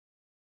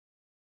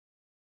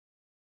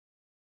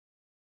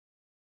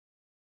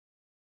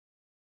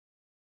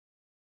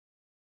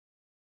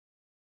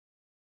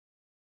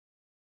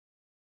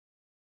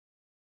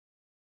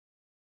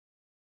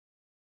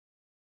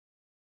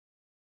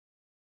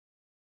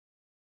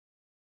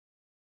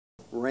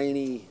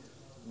rainy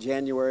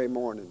January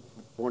morning.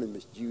 Morning,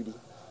 Miss Judy.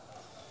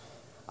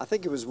 I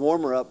think it was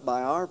warmer up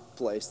by our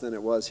place than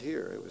it was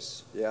here. It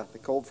was, the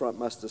cold front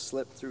must have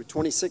slipped through.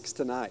 26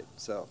 tonight,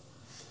 so,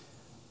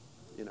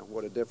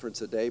 what a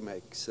difference a day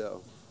makes.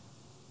 So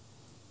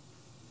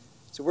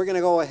we're going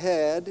to go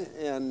ahead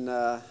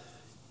and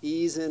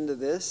ease into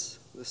this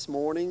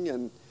morning.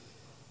 And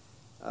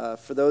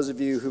for those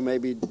of you who may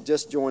be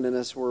just joining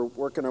us, we're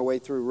working our way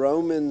through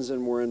Romans,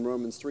 and we're in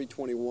Romans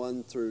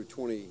 3:21 through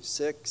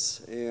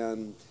 26.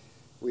 And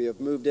we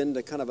have moved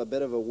into kind of a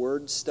bit of a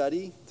word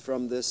study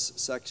from this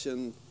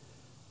section.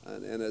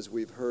 And as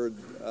we've heard,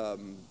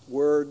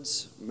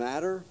 words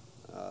matter.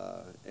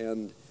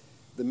 And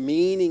the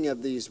meaning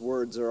of these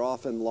words are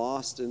often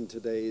lost in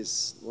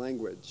today's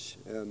language.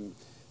 And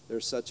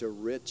there's such a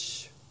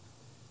rich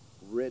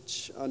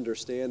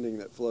understanding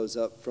that flows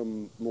up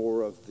from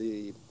more of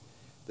the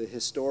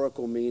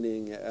historical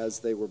meaning as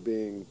they were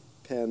being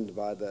penned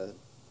by the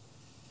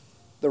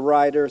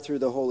writer through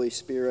the Holy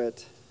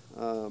Spirit.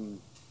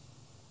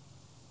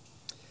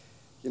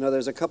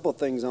 There's a couple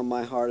things on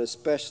my heart,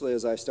 especially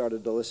as I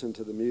started to listen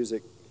to the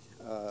music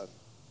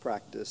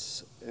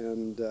practice.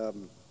 And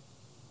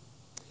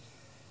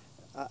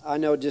I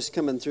know just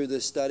coming through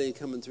this study,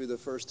 coming through the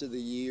first of the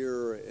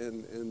year,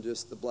 and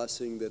just the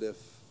blessing that if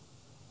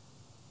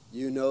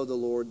you know the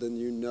Lord, then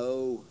you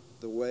know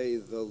the way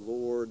the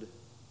Lord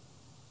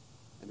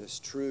and His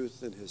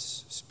truth and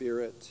His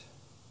Spirit.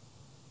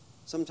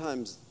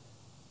 Sometimes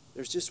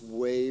there's just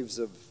waves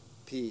of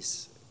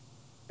peace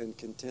and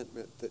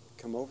contentment that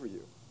come over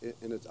you.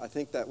 And I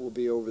think that will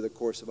be over the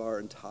course of our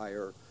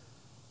entire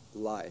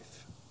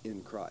life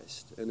in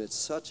Christ. And it's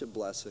such a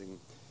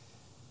blessing.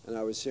 And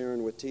I was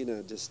sharing with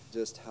Tina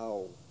just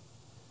how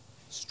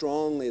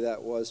strongly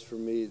that was for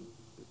me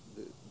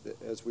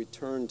as we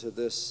turn to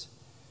this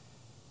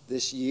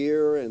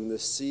year and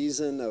this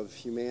season of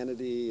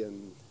humanity.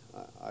 And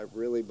I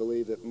really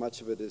believe that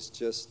much of it is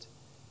just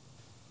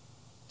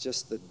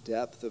the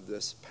depth of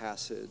this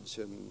passage.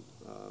 And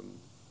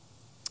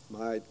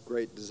my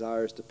great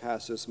desire is to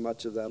pass as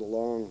much of that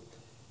along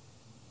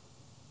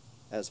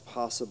as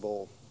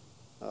possible.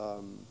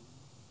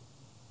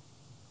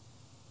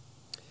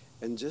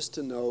 And just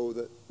to know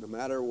that no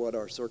matter what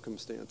our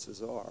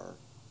circumstances are,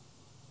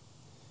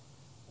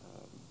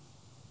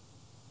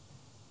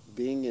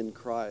 being in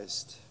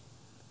Christ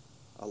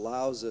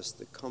allows us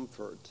the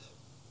comfort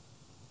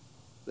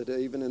that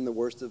even in the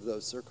worst of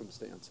those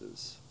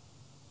circumstances,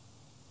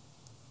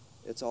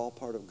 it's all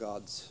part of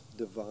God's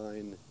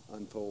divine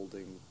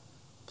unfolding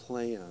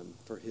plan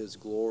for His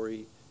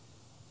glory,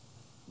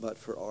 but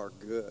for our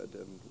good.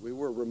 And we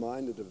were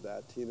reminded of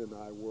that. Tina and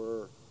I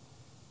were.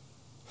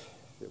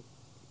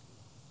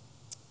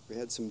 We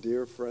had some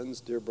dear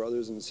friends, dear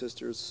brothers and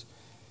sisters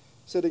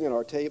sitting at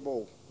our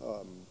table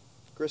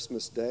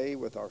Christmas Day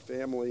with our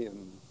family,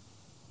 and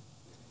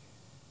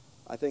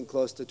I think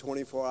close to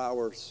 24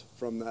 hours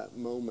from that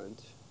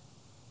moment,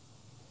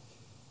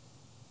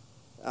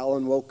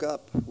 Alan woke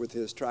up with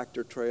his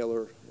tractor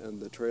trailer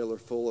and the trailer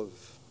full of,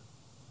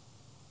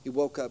 he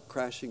woke up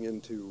crashing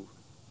into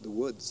the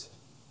woods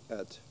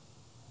at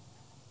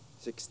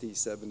 60,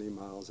 70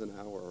 miles an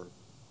hour.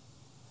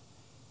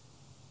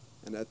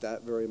 And at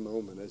that very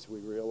moment, as we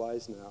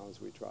realize now, as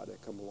we try to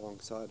come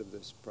alongside of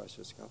this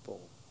precious couple,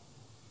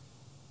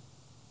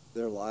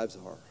 their lives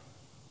are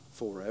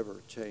forever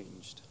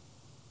changed.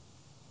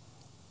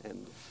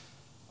 And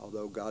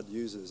although God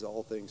uses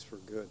all things for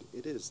good,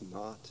 it is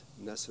not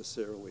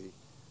necessarily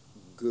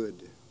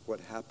good what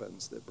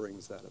happens that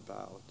brings that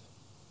about.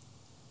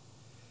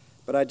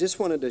 But I just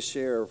wanted to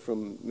share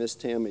from Miss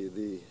Tammy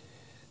the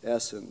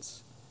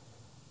essence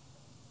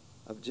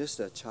of just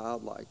a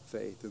childlike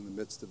faith in the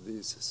midst of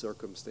these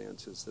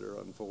circumstances that are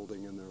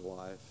unfolding in their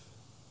life.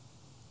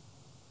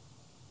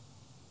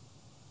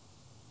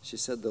 She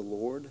said, the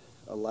Lord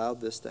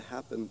allowed this to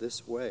happen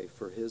this way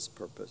for His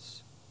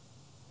purpose.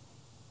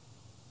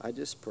 I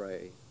just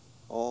pray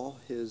all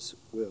His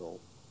will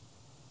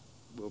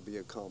be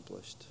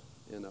accomplished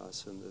in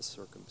us in this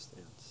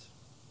circumstance.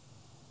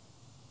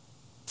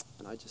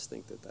 And I just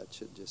think that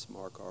should just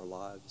mark our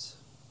lives.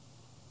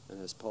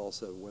 And as Paul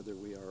said, whether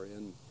we are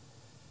in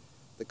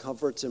the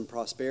comforts and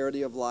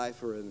prosperity of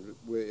life, or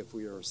if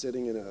we are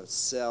sitting in a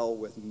cell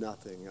with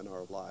nothing in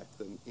our life,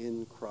 then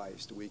in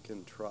Christ we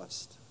can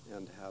trust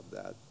and have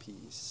that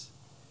peace.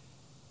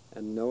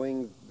 And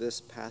knowing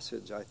this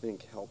passage, I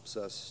think, helps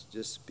us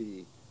just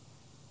be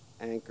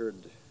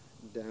anchored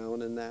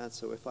down in that.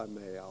 So if I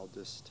may, I'll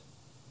just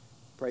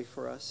pray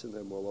for us, and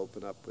then we'll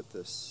open up with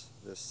this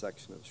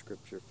section of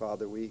Scripture.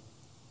 Father, we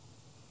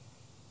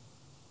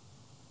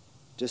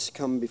just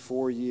come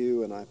before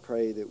you, and I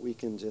pray that we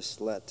can just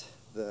let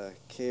the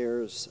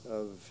cares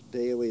of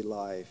daily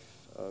life,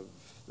 of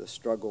the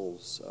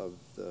struggles, of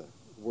the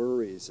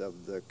worries,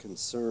 of the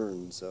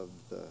concerns, of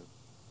the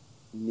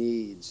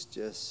needs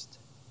just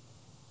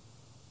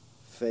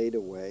fade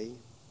away,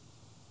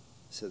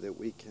 so that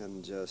we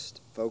can just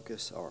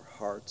focus our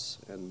hearts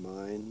and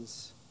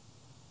minds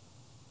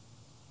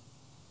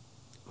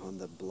on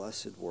the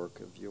blessed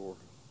work of your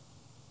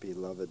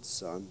beloved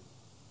Son,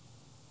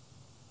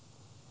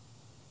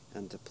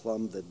 and to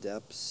plumb the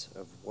depths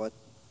of what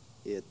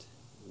it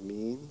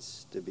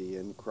means to be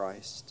in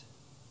Christ,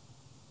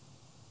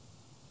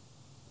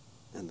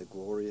 and the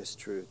glorious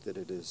truth that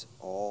it is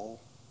all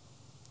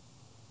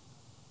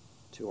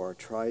to our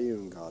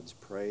triune God's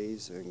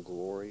praise and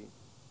glory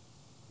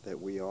that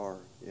we are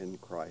in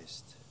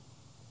Christ.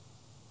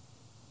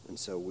 And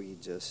so we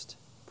just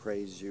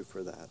praise you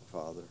for that,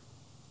 Father.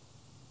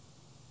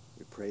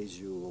 We praise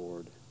you,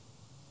 Lord,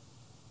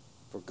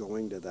 for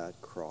going to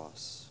that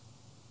cross.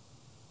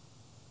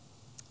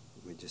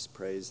 We just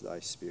praise thy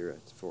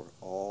Spirit for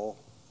all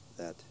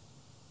that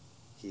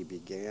he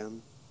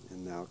began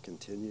and now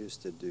continues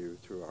to do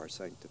through our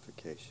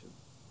sanctification.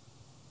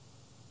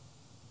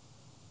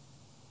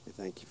 We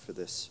thank you for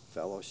this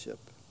fellowship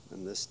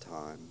and this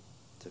time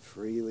to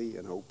freely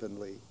and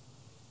openly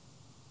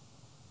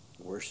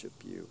worship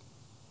you.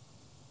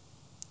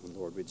 And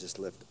Lord, we just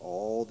lift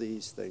all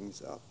these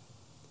things up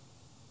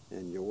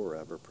in your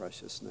ever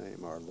precious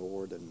name, our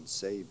Lord and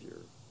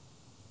Savior,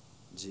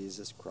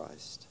 Jesus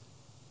Christ.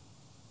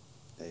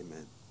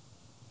 Amen.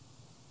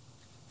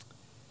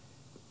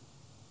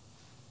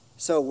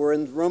 So we're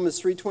in Romans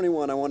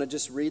 3:21. I want to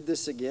just read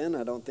this again.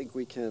 I don't think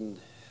we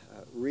can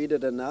read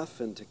it enough,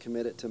 and to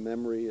commit it to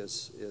memory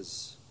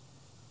is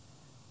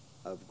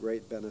of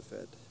great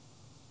benefit.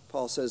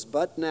 Paul says,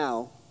 "But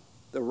now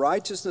the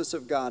righteousness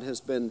of God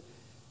has been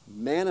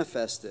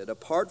manifested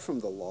apart from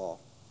the law.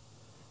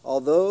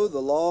 Although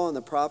the law and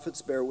the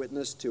prophets bear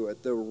witness to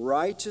it, the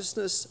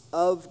righteousness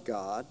of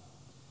God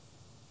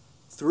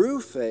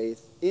through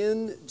faith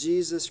in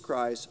Jesus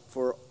Christ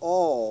for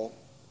all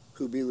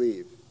who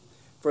believe.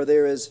 For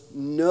there is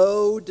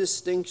no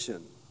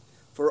distinction,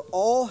 for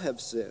all have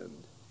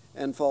sinned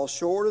and fall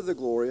short of the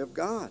glory of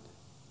God,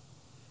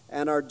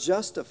 and are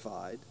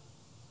justified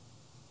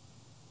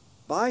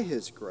by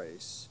his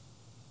grace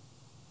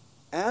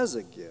as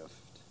a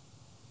gift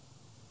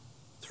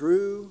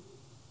through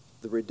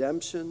the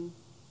redemption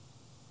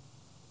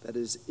that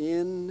is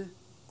in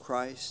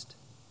Christ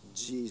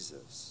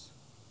Jesus,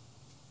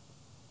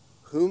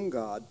 whom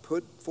God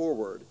put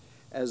forward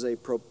as a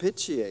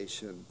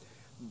propitiation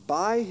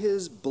by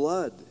his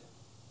blood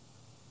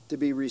to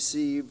be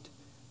received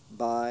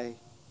by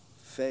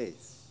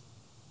faith."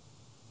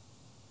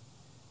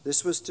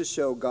 This was to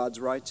show God's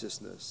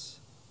righteousness,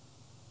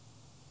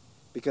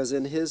 because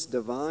in his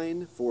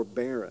divine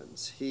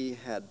forbearance he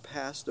had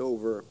passed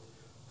over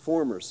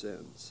former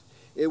sins.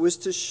 It was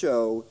to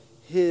show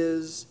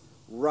his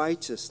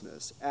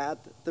righteousness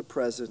at the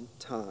present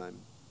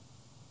time,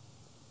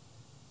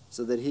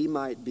 so that he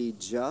might be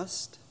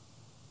just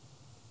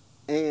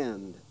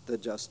and the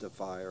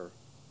justifier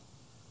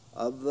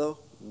of the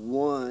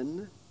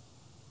one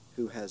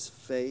who has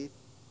faith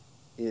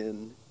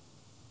in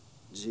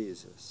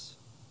Jesus.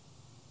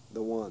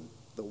 The one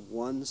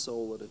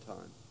soul at a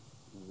time.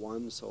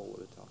 One soul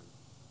at a time,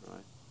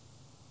 right?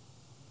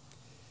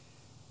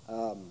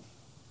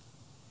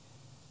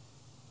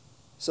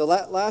 So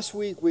last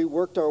week we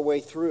worked our way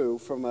through,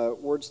 from a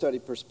word study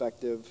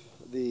perspective,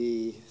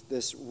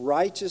 this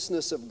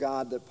righteousness of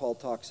God that Paul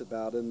talks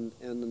about,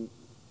 and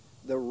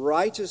the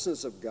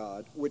righteousness of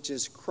God, which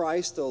is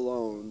Christ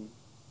alone,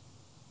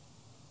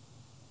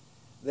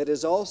 that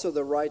is also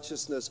the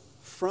righteousness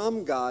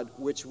from God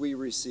which we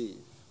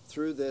receive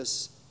through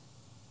this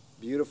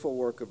beautiful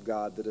work of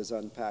God that is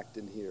unpacked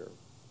in here.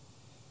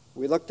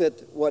 We looked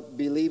at what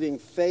believing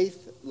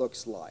faith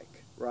looks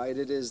like, right?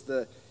 It is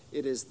the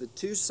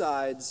two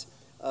sides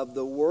of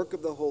the work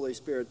of the Holy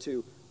Spirit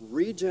to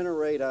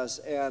regenerate us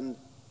and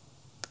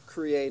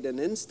create an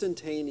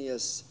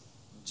instantaneous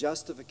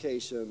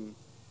justification,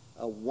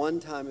 a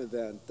one-time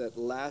event that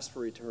lasts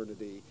for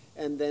eternity,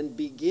 and then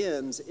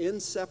begins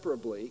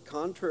inseparably,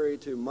 contrary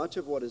to much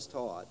of what is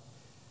taught,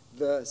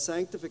 the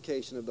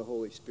sanctification of the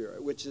Holy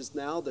Spirit, which is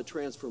now the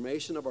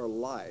transformation of our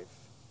life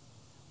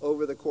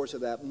over the course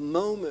of that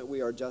moment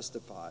we are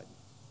justified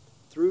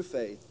through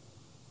faith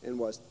in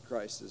what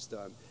Christ has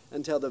done,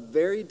 until the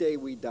very day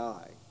we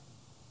die,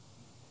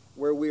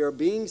 where we are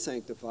being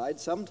sanctified,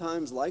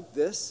 sometimes like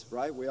this,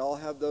 right? We all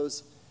have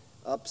those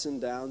ups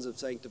and downs of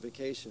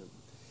sanctification.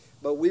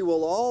 But we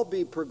will all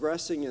be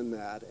progressing in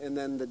that, and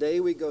then the day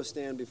we go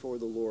stand before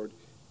the Lord,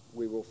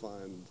 we will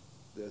find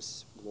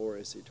this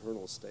glorious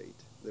eternal state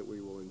that we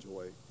will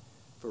enjoy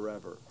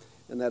forever.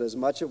 And that is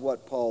much of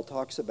what Paul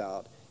talks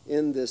about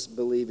in this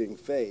believing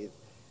faith,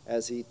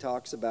 as he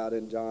talks about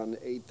in John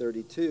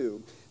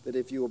 8:32, that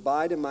if you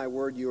abide in my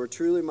word, you are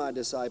truly my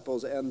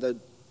disciples, and that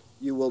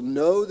you will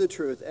know the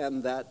truth,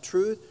 and that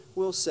truth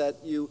will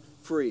set you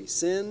free.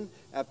 Sin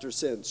after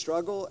sin,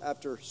 struggle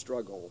after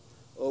struggle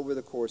over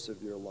the course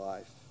of your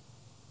life.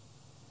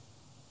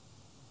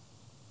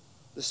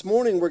 This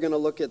morning we're going to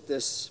look at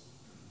this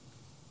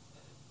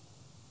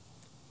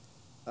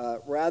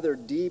rather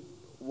deep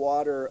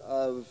water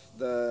of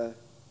the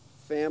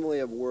family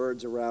of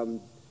words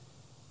around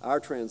our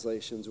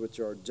translations, which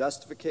are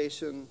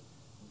justification,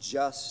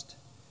 just,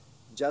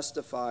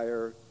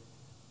 justifier,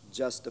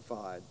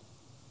 justified.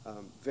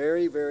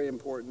 Very, very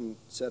important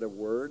set of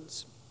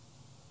words.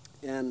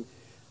 And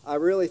I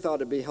really thought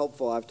it'd be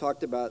helpful. I've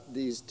talked about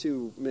these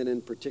two men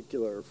in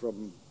particular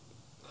from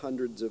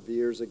hundreds of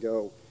years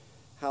ago,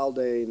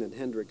 Haldane and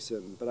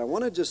Hendrickson. But I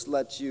want to just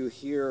let you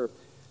hear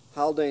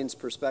Haldane's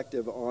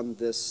perspective on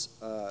this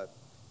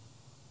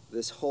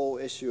this whole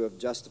issue of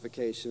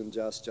justification,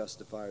 just,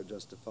 justify, or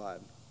justified.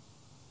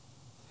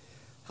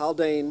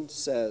 Haldane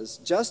says,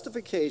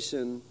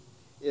 justification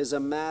is a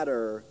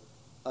matter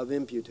of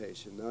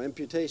imputation. Now,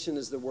 imputation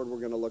is the word we're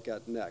going to look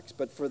at next.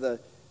 But for the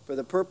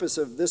purpose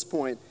of this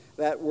point,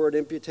 that word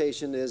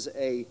imputation is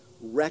a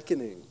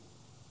reckoning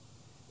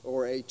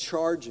or a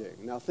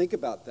charging. Now, think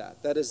about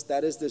that. That is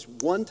this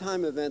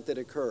one-time event that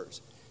occurs.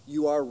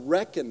 You are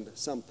reckoned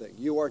something.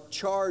 You are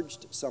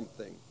charged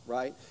something,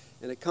 right?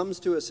 And it comes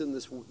to us in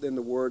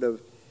the word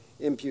of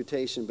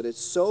imputation. But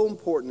it's so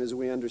important as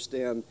we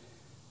understand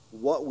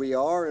what we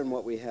are and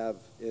what we have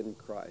in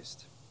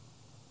Christ.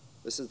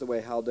 This is the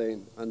way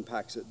Haldane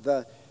unpacks it.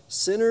 The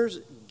sinner's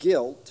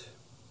guilt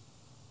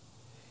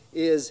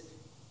is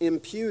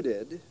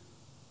imputed,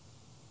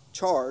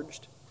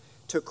 charged,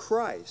 to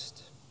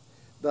Christ.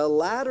 The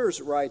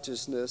latter's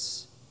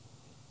righteousness,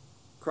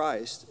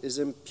 Christ, is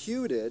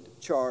imputed,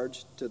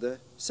 charged to the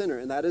sinner.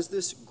 And that is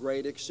this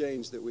great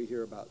exchange that we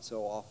hear about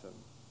so often.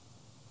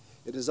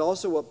 It is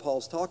also what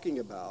Paul's talking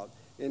about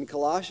in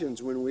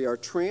Colossians when we are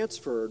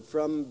transferred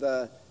from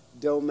the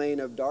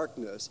domain of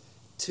darkness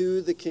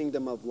to the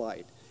kingdom of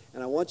light.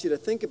 And I want you to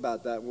think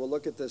about that, and we'll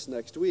look at this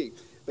next week.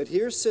 But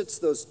here sits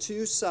those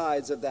two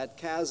sides of that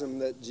chasm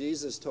that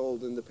Jesus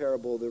told in the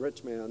parable of the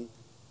rich man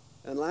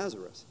and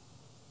Lazarus.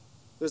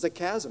 There's a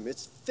chasm.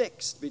 It's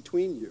fixed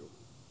between you,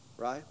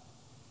 right?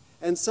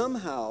 And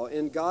somehow,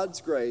 in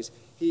God's grace,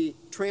 he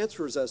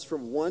transfers us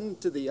from one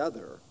to the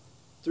other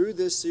through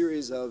this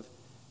series of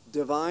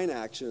divine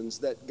actions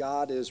that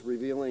God is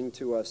revealing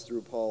to us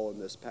through Paul in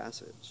this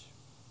passage.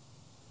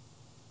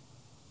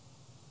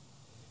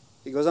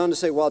 He goes on to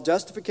say, while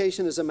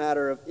justification is a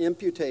matter of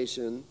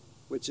imputation,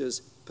 which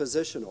is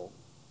positional,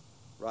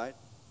 right?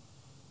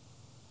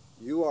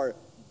 You are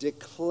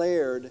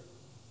declared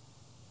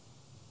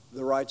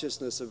the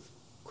righteousness of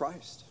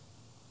Christ.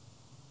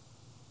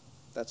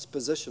 That's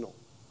positional,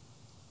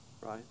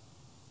 right?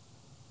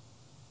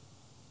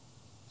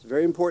 It's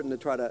very important to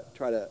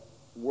try to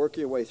work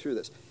your way through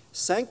this.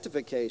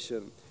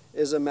 Sanctification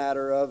is a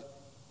matter of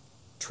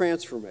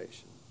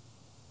transformation,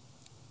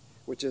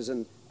 which is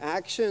an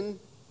action.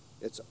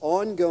 It's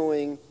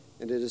ongoing,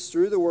 and it is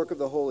through the work of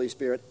the Holy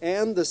Spirit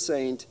and the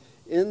saint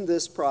in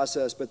this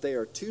process, but they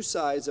are two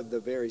sides of the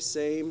very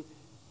same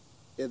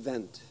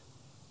event,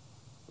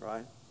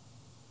 right?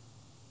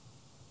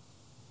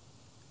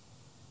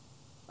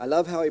 I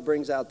love how he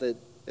brings out that,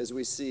 as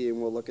we see,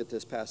 and we'll look at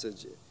this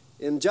passage,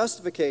 in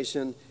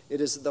justification,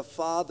 it is the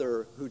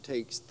Father who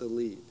takes the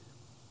lead.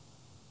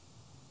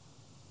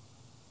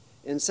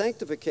 In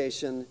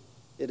sanctification,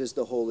 it is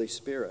the Holy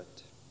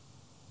Spirit.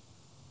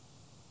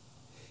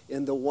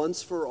 In the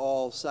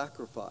once-for-all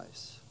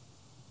sacrifice,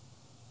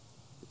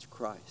 it's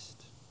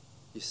Christ.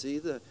 You see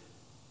the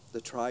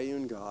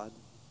triune God?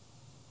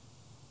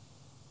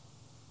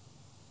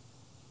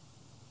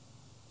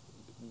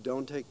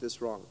 Don't take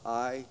this wrong.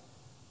 I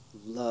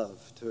love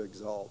to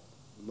exalt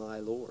my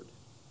Lord.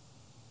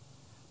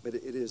 But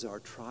it is our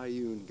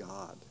triune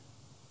God.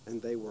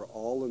 And they were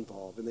all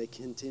involved, and they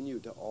continue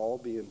to all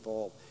be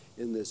involved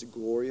in this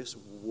glorious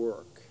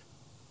work.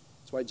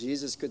 That's why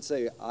Jesus could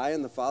say, I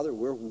and the Father,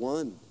 we're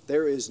one.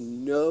 There is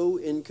no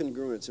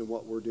incongruence in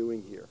what we're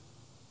doing here.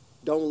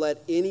 Don't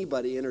let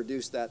anybody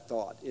introduce that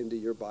thought into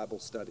your Bible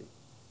study,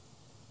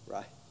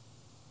 right?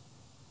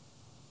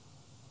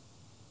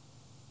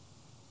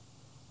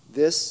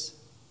 This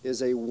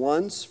is a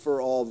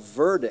once-for-all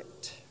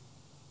verdict.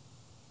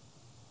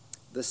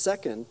 The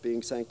second,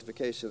 being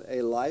sanctification,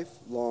 a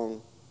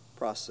lifelong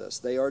process.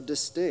 They are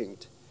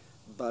distinct,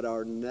 but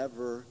are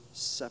never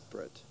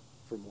separate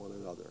from one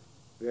another.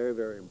 Very,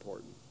 very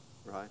important,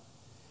 right?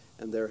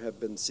 And there have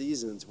been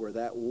seasons where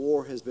that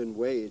war has been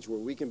waged, where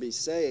we can be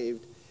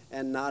saved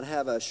and not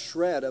have a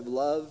shred of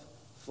love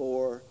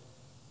for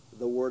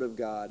the Word of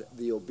God,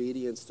 the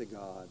obedience to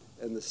God,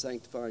 and the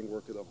sanctifying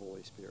work of the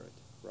Holy Spirit,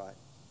 right?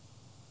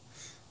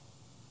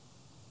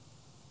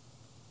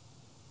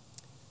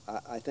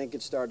 I think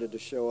it started to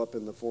show up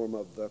in the form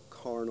of the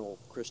carnal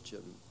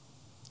Christian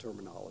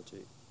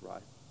terminology,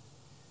 right?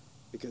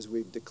 Because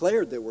we've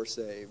declared that we're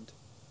saved,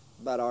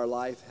 but our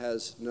life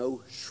has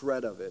no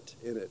shred of it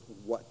in it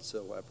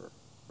whatsoever,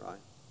 right?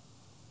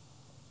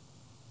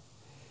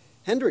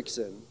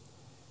 Hendrickson,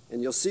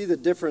 and you'll see the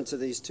difference of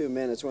these two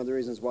men. It's one of the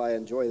reasons why I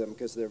enjoy them,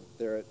 because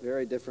they're at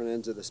very different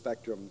ends of the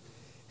spectrum.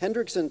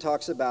 Hendrickson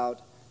talks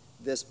about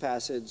this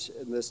passage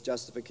and this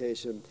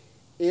justification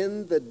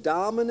in the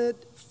dominant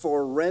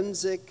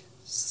forensic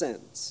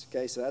sense.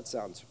 Okay, so that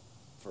sounds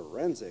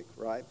forensic,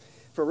 right?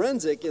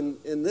 Forensic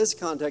in this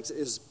context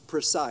is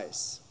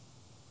precise.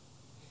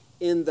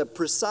 In the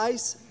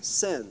precise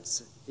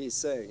sense, he's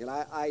saying. And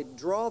I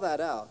draw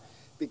that out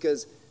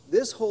because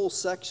this whole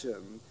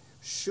section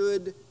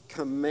should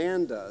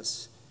command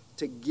us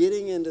to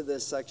getting into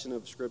this section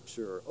of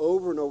Scripture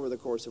over and over the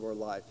course of our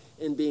life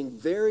and being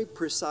very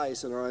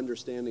precise in our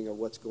understanding of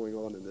what's going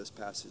on in this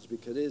passage,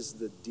 because it is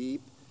the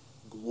deep,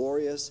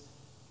 glorious,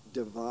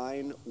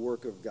 divine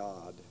work of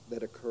God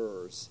that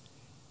occurs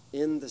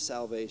in the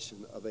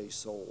salvation of a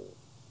soul.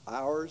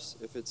 Ours,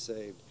 if it's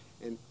saved,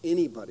 and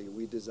anybody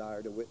we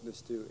desire to witness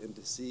to and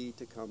to see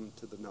to come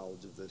to the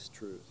knowledge of this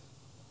truth.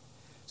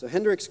 So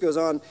Hendricks goes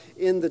on,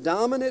 in the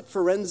dominant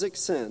forensic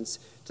sense,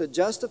 to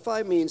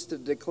justify means to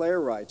declare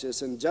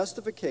righteous, and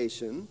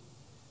justification,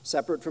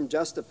 separate from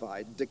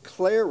justified,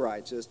 declare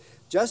righteous.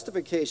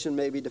 Justification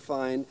may be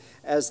defined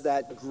as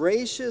that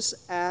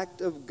gracious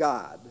act of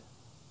God,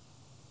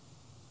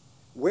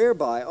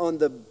 whereby, on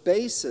the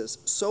basis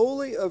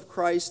solely of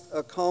Christ's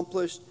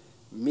accomplished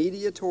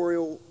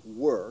mediatorial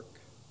work,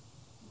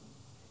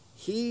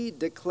 he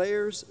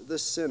declares the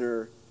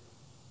sinner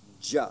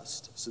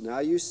just. So now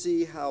you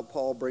see how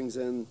Paul brings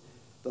in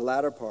the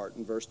latter part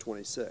in verse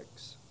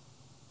 26.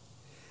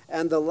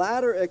 And the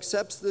latter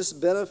accepts this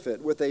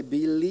benefit with a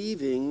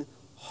believing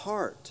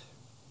heart.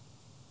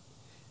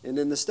 And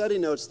in the study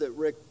notes that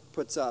Rick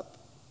puts up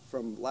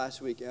from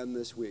last week and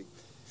this week,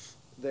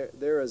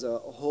 there is a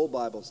whole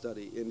Bible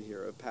study in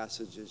here of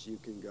passages you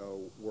can go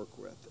work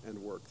with and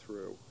work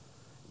through.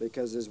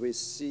 Because as we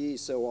see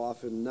so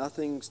often,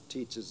 nothing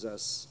teaches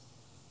us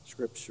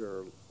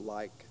Scripture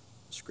like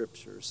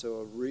Scripture. So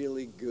a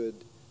really good,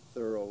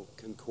 thorough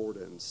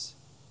concordance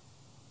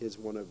is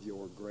one of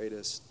your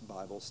greatest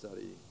Bible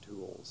study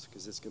tools,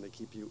 because it's going to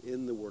keep you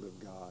in the Word of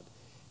God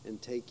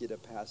and take you to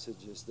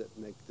passages that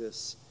make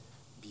this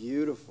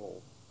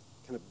beautiful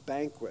kind of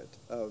banquet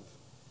of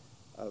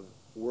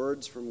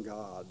words from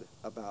God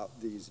about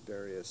these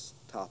various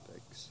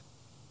topics.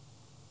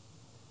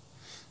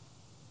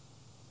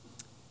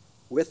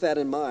 With that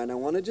in mind, I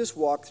want to just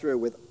walk through,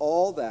 with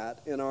all that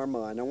in our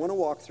mind, I want to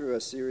walk through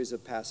a series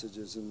of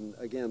passages and,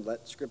 again,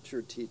 let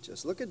Scripture teach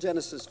us. Look at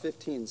Genesis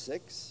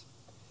 15:6.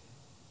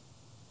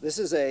 This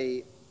is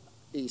a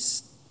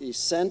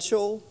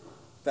essential,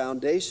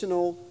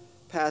 foundational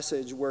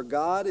passage where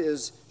God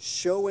is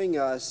showing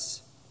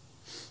us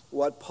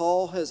what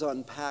Paul has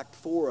unpacked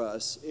for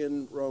us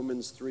in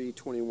Romans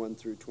 3:21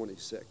 through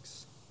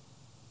 26.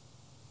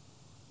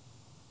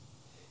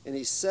 And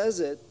he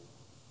says it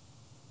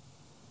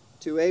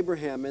to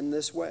Abraham in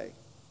this way.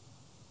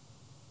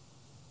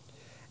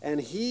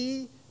 And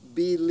he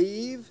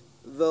believed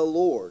the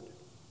Lord.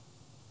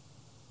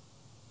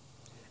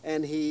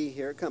 And he,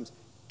 here it comes,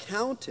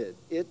 counted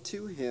it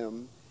to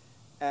him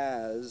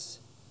as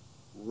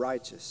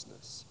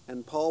righteousness.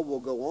 And Paul will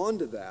go on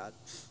to that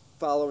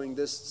following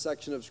this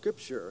section of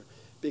Scripture,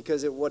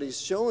 because what he's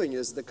showing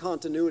is the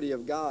continuity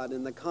of God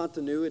and the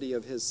continuity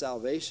of his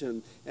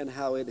salvation and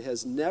how it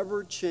has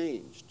never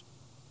changed.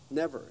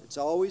 Never. It's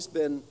always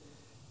been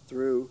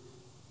through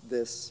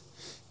this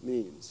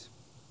means.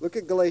 Look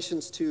at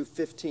Galatians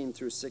 2:15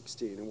 through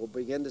 16, and we'll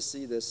begin to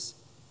see this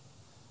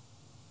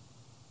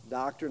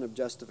doctrine of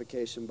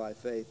justification by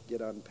faith get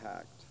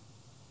unpacked.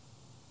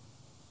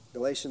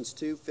 Galatians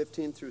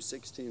 2:15 through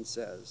 16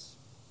 says,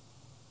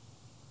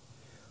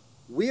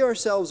 "We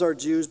ourselves are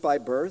Jews by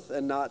birth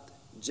and not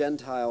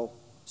Gentile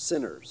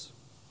sinners.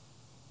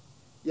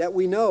 Yet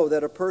we know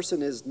that a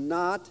person is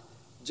not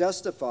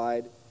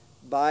justified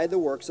by the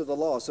works of the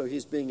law." So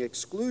he's being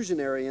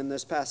exclusionary in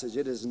this passage.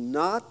 It is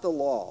not the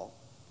law,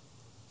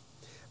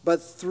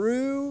 but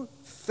through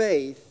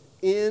faith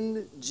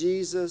in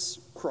Jesus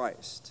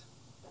Christ.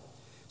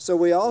 So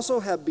we also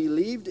have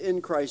believed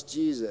in Christ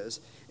Jesus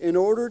in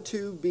order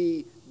to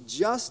be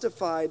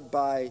justified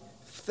by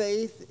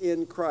faith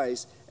in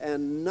Christ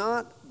and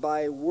not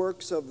by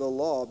works of the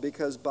law,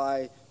 because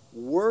by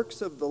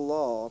works of the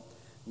law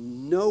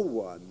no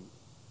one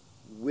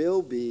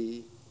will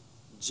be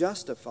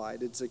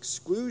justified. It's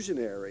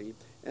exclusionary,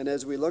 and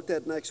as we looked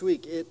at next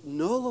week, it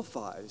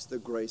nullifies the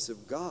grace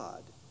of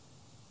God.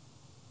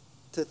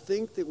 To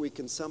think that we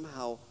can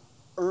somehow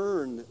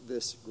earn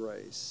this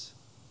grace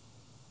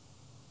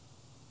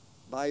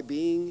by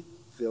being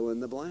fill in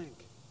the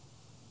blank.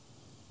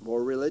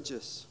 More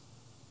religious,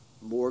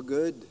 more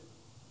good,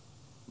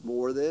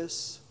 more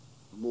this,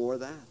 more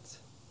that.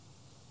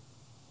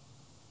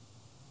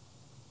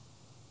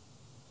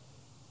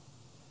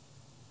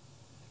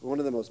 One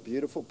of the most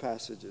beautiful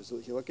passages,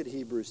 you look at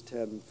Hebrews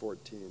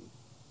 10:14.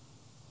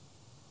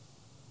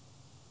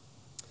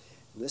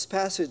 This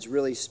passage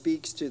really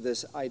speaks to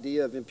this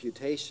idea of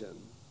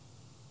imputation,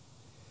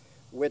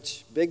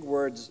 which, big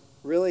words,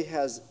 really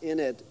has in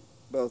it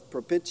both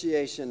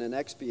propitiation and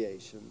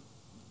expiation,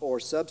 or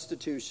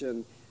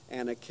substitution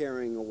and a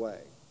carrying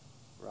away,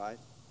 right?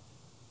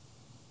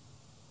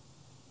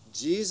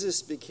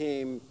 Jesus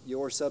became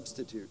your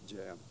substitute,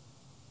 Jam.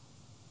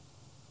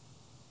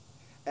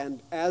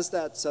 And as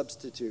that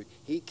substitute,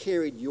 he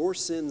carried your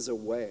sins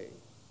away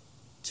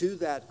to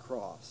that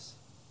cross.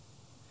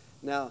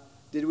 Now,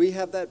 did we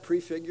have that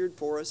prefigured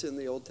for us in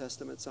the Old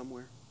Testament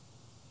somewhere?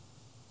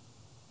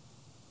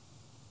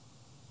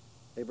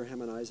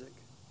 Abraham and Isaac?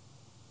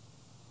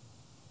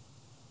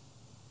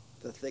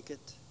 The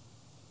thicket?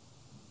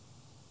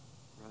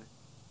 Right?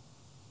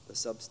 the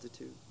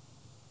substitute.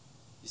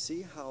 You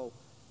see how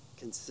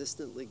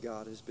consistently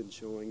God has been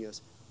showing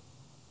us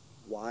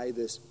why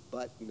this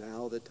but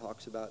now that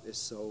talks about is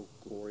so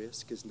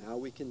glorious? Because now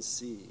we can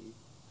see,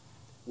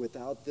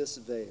 without this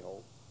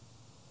veil,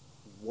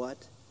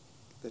 what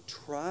the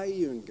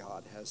triune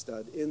God has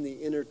done in the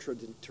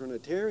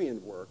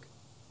intertrinitarian work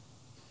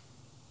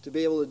to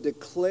be able to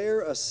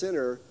declare a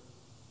sinner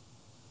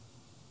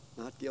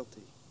not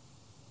guilty.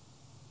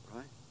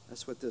 Right?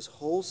 That's what this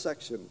whole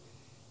section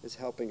is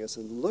helping us.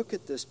 And look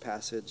at this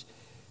passage,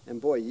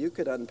 and boy, you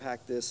could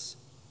unpack this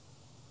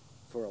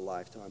for a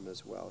lifetime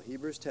as well.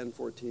 Hebrews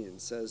 10:14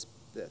 says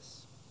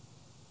this: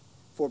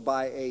 "For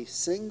by a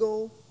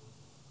single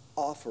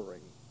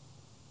offering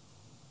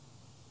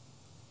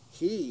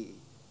he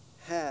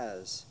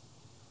has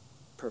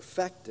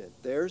perfected."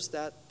 There's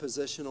that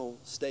positional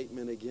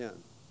statement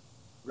again.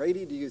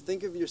 Grady, do you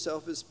think of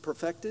yourself as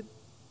perfected?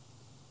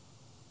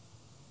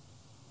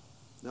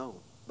 No.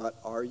 But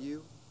are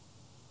you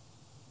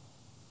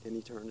in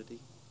eternity?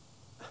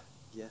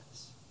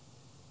 Yes.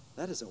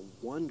 That is a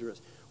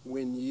wondrous...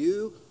 When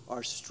you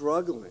are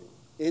struggling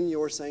in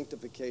your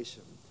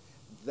sanctification,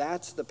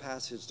 that's the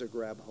passage to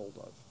grab hold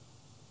of.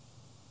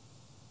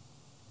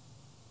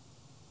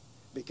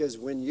 Because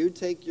when you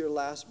take your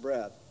last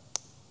breath,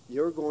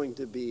 you're going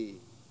to be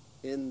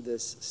in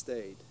this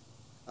state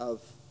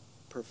of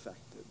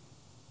perfected.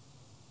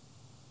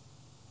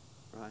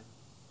 Right?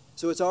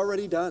 So it's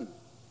already done.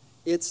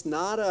 It's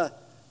not a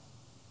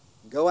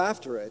go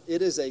after it.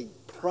 It is a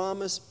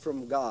promise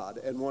from God,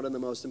 and one of the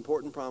most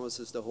important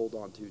promises to hold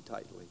on to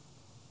tightly.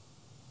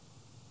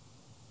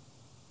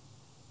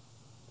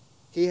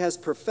 He has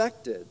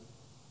perfected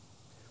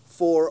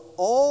for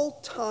all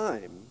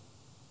time.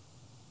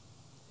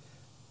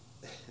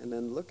 And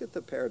then look at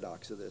the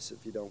paradox of this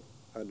if you don't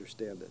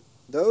understand it.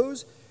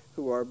 Those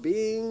who are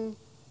being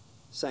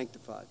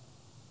sanctified.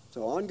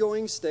 So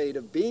ongoing state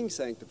of being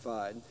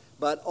sanctified,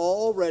 but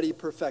already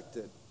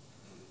perfected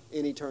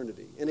in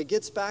eternity. And it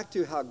gets back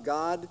to how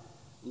God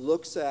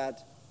looks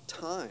at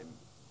time.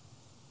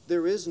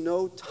 There is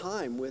no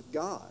time with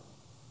God.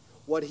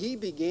 What he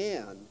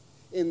began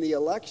in the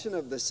election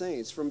of the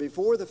saints from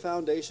before the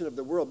foundation of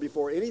the world,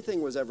 before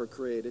anything was ever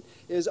created,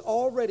 is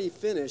already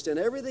finished, and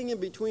everything in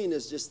between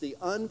is just the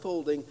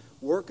unfolding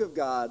work of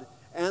God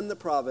and the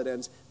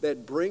providence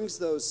that brings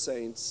those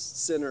saints,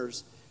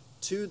 sinners,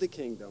 to the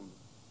kingdom,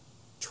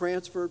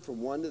 transferred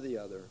from one to the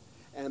other,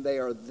 and they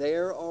are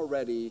there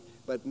already,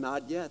 but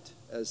not yet,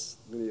 as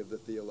many of the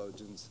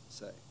theologians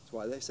say. That's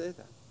why they say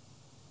that.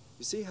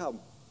 You see how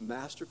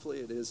masterfully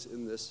it is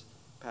in this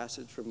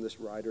passage from this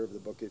writer of the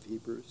book of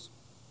Hebrews?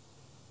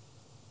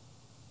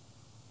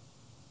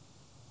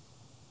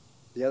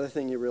 The other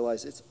thing you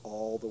realize, it's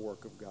all the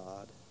work of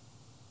God.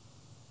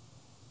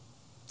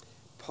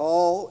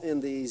 Paul,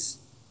 in these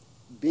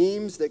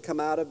beams that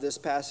come out of this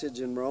passage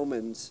in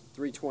Romans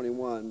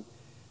 3:21,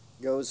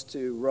 goes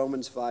to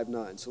Romans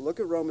 5:9. So look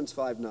at Romans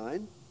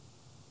 5:9.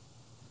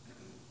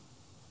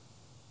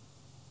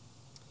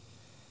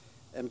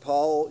 And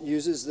Paul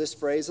uses this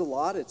phrase a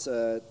lot. It's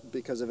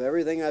because of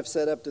everything I've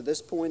said up to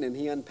this point, and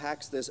he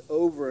unpacks this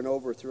over and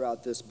over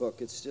throughout this book.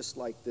 It's just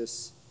like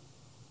this,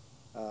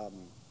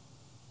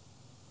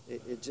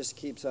 it just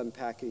keeps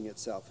unpacking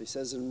itself. He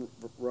says in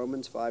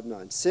Romans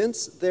 5:9,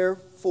 "Since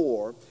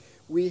therefore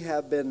we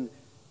have been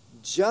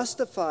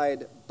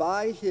justified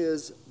by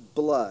his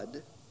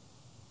blood,"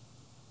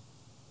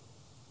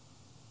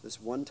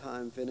 this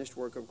one-time finished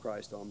work of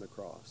Christ on the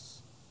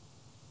cross,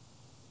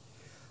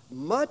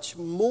 "much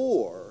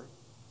more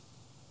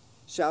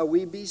shall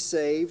we be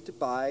saved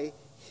by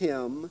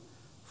him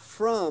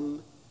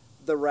from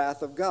the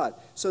wrath of God."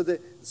 So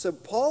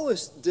Paul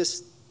is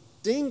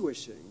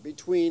distinguishing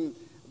between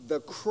the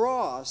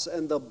cross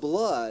and the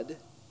blood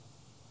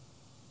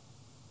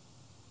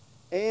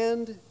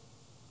and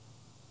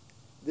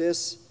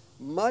this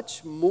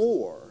much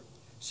more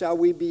shall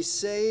we be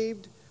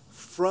saved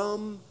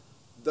from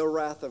the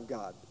wrath of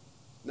God.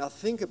 Now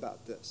think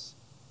about this.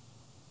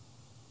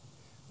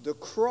 The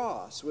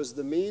cross was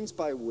the means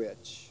by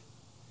which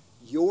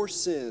your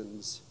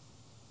sins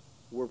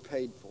were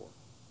paid for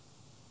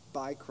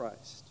by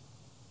Christ.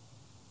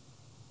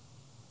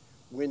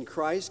 When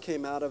Christ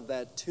came out of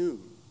that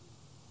tomb,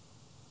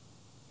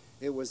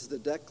 it was the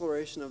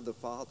declaration of the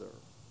Father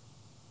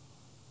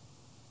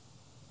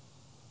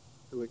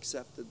who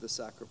accepted the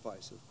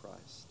sacrifice of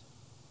Christ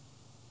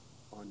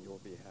on your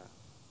behalf.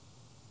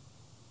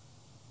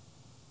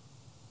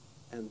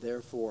 And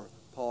therefore,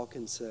 Paul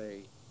can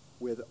say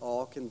with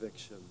all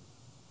conviction,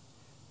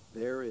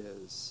 there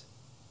is,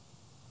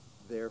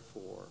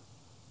 therefore,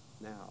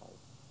 now,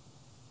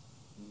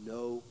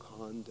 no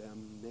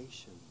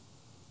condemnation.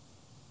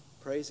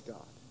 Praise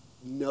God.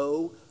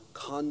 No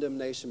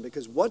condemnation.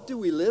 Because what do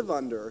we live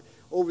under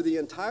over the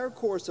entire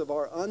course of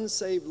our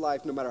unsaved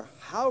life, no matter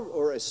how,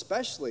 or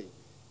especially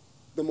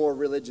the more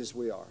religious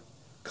we are?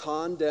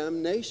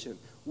 Condemnation.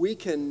 We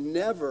can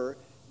never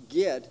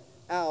get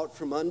out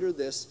from under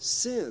this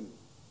sin.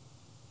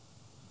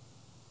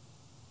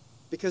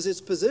 Because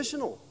it's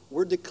positional.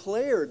 We're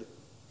declared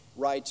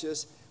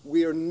righteous,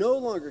 we are no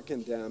longer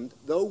condemned,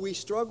 though we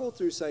struggle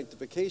through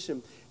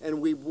sanctification,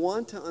 and we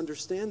want to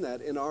understand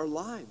that in our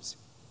lives.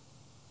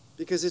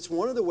 Because it's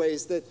one of the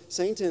ways that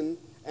Satan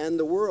and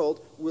the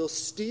world will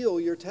steal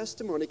your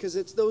testimony, because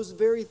it's those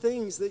very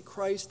things that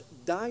Christ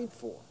died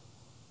for.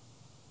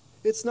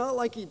 It's not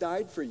like he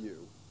died for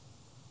you,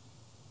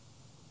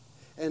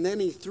 and then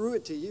he threw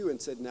it to you and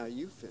said, now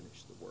you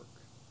finish the work.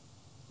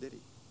 Did he?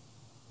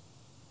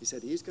 He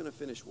said he's going to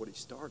finish what he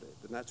started,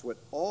 and that's what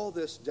all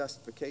this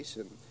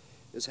justification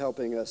is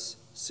helping us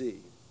see.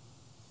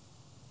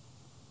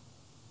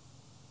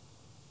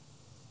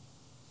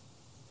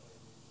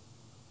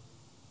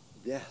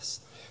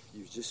 Yes,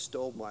 you just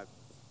stole my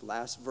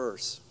last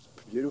verse.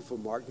 Beautiful,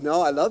 Mark.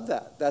 No, I love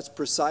that. That's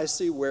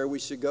precisely where we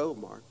should go,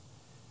 Mark.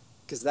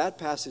 Because that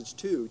passage,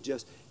 too,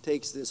 just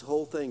takes this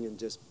whole thing and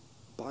just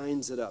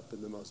binds it up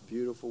in the most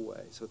beautiful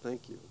way. So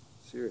thank you.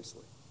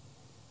 Seriously.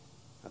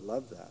 I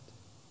love that.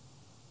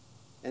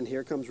 And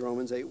here comes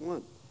Romans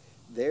 8:1.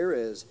 There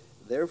is,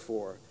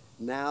 therefore,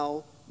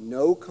 now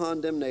no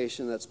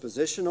condemnation. That's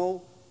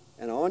positional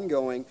and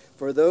ongoing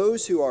for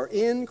those who are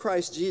in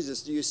Christ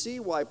Jesus. Do you see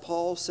why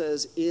Paul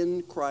says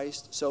in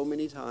Christ so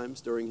many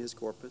times during his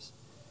corpus?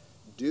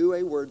 Do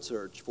a word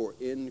search for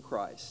in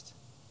Christ.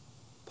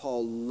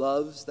 Paul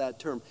loves that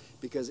term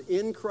because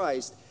in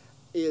Christ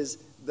is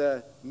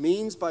the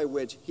means by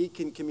which he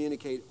can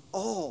communicate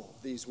all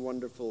these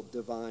wonderful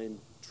divine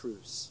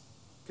truths.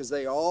 Because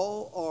they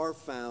all are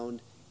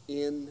found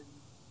in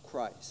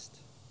Christ,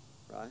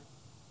 right?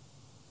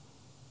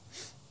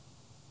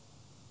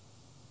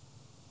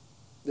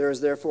 There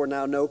is therefore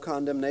now no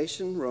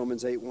condemnation,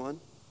 Romans 8:1.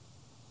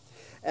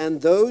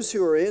 And those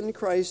who are in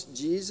Christ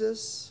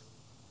Jesus,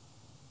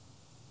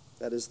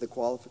 that is the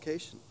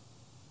qualification.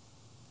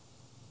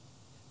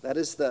 That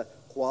is the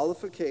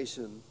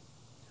qualification,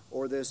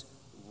 or this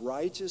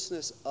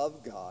righteousness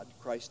of God,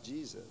 Christ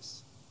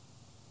Jesus,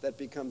 that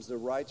becomes the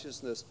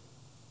righteousness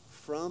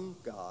from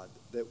God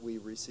that we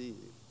receive,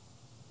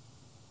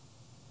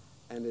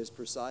 and is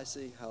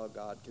precisely how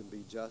God can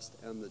be just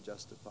and the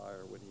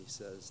justifier when he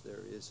says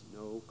there is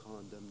no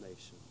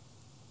condemnation.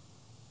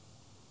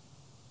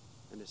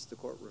 And it's the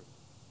courtroom,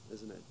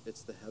 isn't it?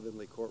 It's the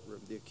heavenly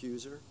courtroom. The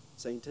accuser,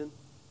 Satan.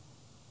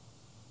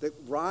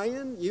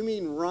 Ryan? You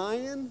mean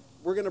Ryan?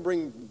 We're going to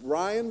bring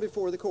Ryan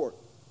before the court.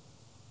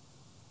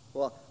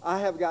 Well, I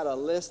have got a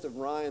list of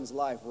Ryan's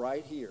life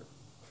right here.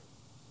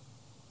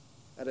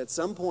 And at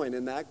some point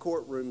in that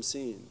courtroom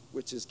scene,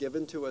 which is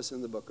given to us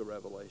in the book of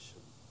Revelation,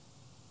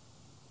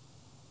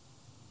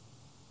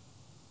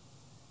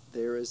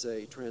 there is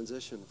a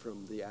transition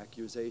from the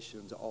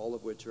accusations, all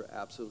of which are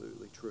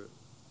absolutely true.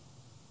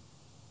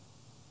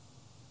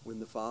 When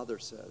the Father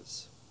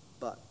says,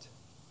 but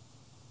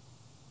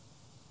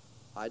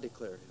I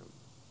declare him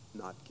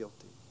not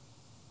guilty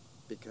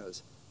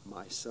because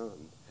my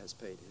Son has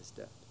paid his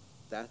debt.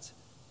 That's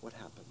what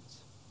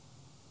happens.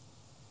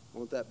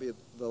 Won't that be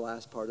the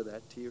last part of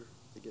that tear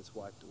that gets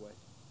wiped away?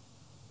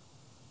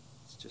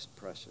 It's just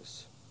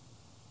precious.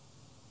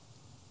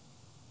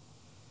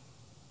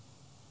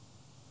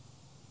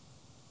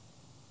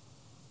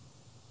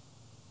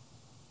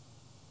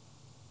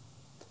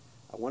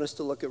 I want us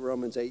to look at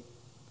Romans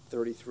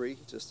 8:33,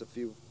 just a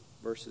few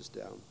verses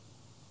down.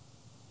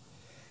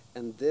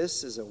 And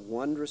this is a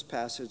wondrous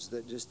passage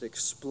that just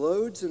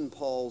explodes in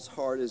Paul's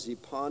heart as he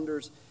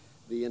ponders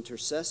the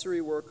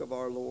intercessory work of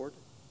our Lord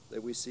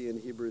that we see in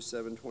Hebrews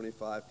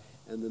 7:25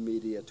 and the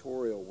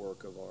mediatorial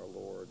work of our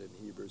Lord in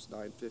Hebrews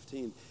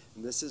 9:15.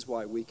 And this is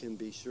why we can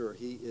be sure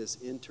he is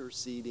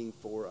interceding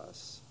for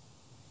us.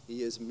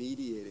 He is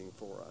mediating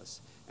for us.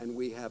 And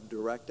we have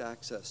direct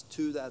access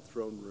to that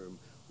throne room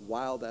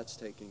while that's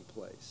taking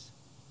place.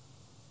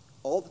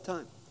 All the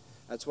time.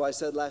 That's why I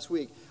said last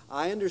week,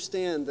 I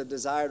understand the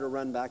desire to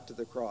run back to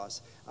the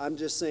cross. I'm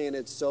just saying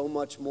it's so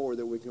much more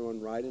that we can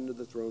run right into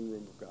the throne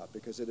room of God,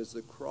 because it is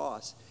the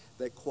cross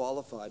that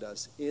qualified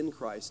us in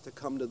Christ to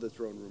come to the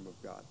throne room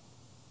of God.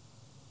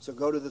 So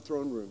go to the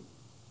throne room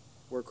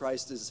where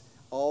Christ is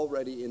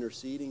already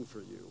interceding for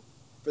you,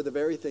 for the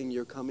very thing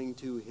you're coming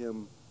to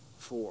him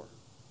for.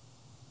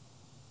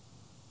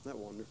 Isn't that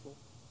wonderful?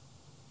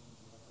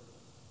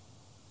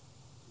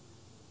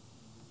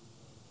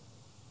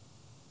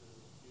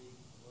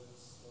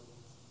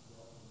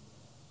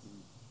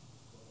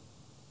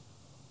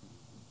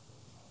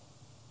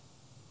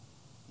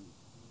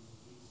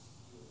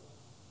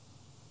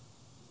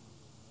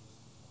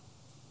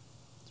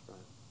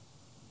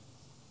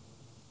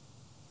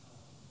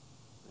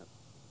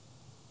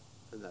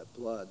 And that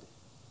blood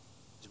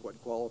is what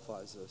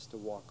qualifies us to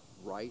walk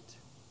right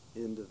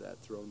into that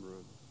throne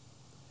room.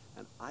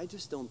 And I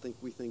just don't think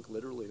we think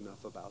literally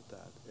enough about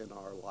that in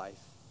our life.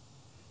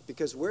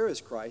 Because where is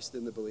Christ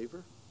in the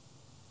believer?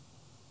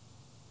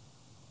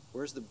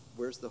 Where's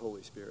the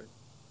Holy Spirit?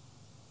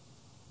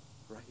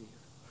 Right here.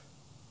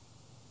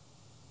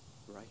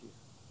 Right here.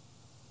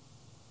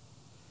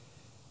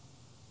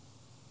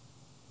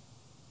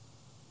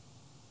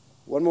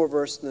 One more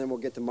verse, and then we'll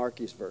get to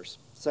Marky's verse.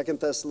 2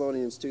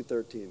 Thessalonians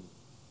 2:13.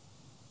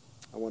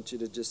 I want you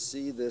to just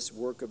see this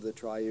work of the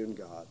triune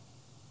God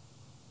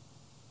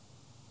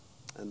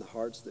and the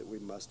hearts that we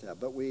must have.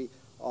 But we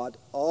ought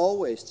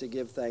always to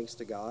give thanks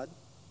to God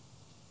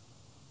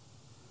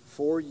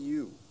for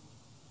you,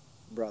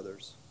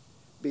 brothers,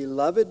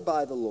 beloved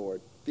by the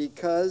Lord,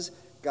 because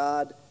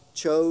God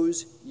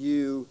chose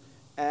you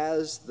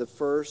as the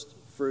first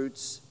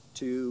fruits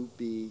to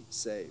be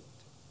saved,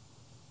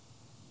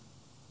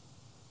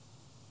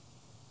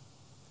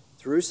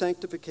 through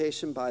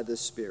sanctification by the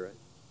Spirit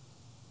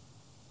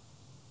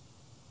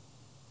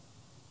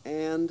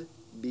and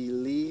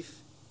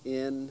belief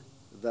in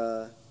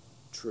the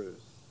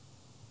truth.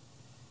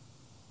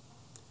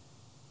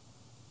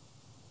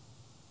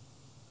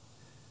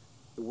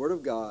 The Word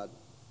of God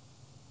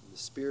and the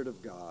Spirit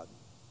of God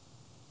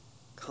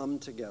come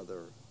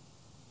together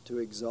to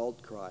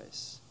exalt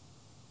Christ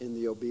in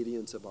the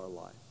obedience of our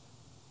life.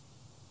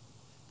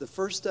 The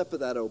first step of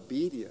that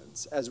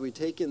obedience, as we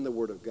take in the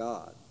Word of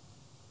God,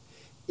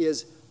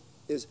 is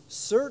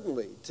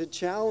certainly to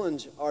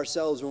challenge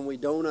ourselves when we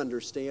don't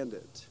understand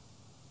it,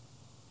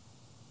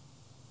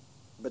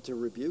 but to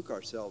rebuke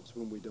ourselves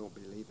when we don't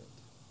believe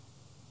it.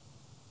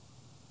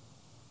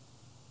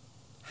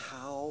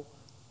 How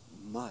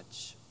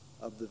much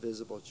of the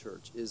visible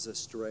church is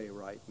astray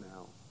right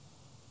now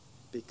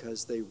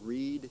because they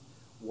read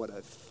what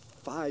a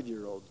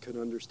 5-year-old could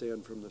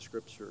understand from the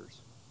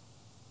Scriptures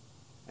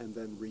and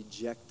then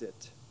reject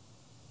it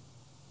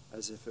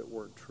as if it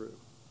weren't true,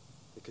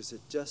 because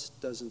it just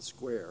doesn't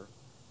square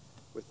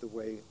with the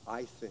way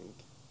I think.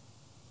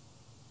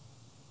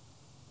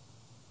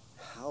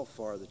 How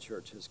far the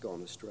church has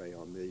gone astray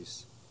on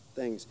these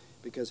things,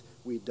 because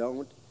we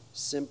don't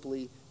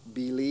simply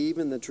believe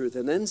in the truth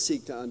and then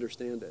seek to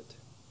understand it,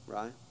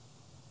 right?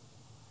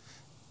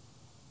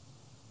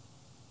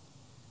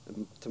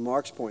 And to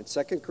Mark's point,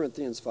 2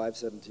 Corinthians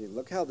 5:17,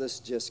 look how this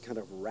just kind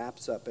of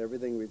wraps up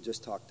everything we've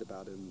just talked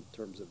about in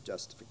terms of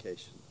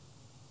justification.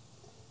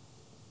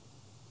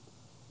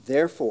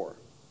 Therefore,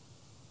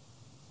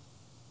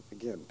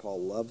 again,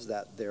 Paul loves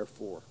that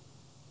therefore.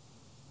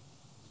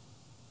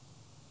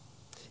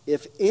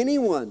 If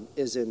anyone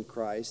is in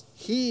Christ,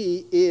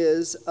 he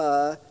is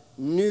a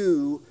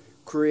new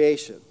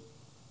creation.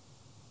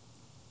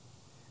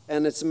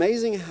 And it's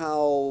amazing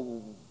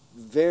how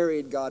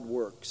varied God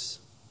works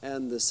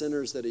and the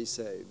sinners that he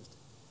saved.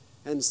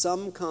 And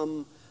some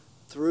come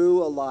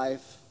through a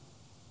life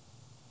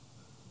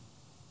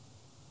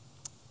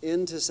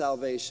into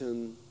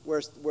salvation where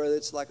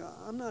it's like,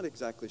 I'm not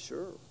exactly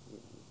sure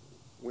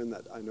when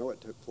that, I know it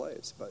took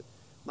place, but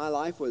my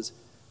life was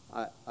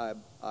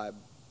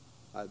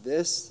I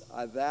this,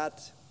 I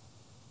that,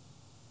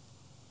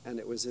 and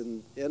it was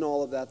in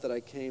all of that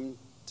I came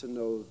to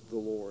know the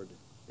Lord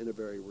in a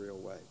very real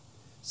way.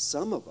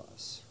 Some of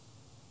us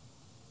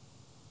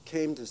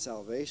came to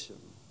salvation,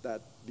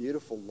 that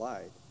beautiful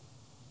light,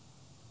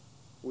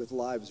 with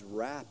lives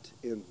wrapped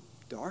in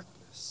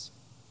darkness.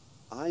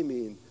 I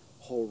mean,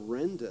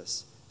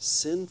 horrendous,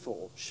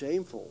 sinful,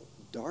 shameful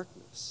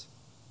darkness.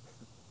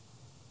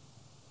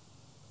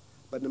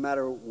 But no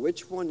matter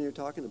which one you're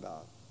talking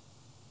about,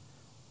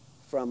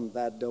 from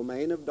that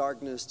domain of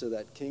darkness to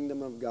that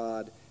kingdom of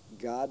God,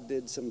 God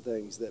did some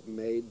things that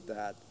made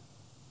that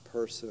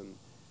person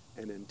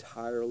an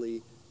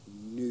entirely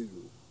new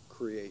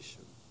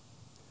creation.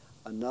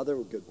 Another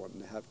good one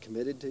to have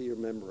committed to your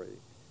memory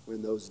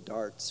when those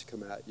darts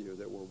come at you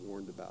that we're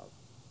warned about,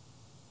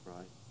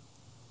 right?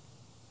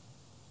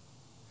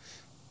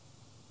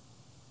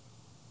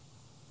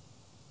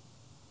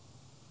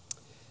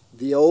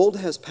 The old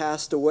has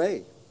passed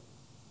away.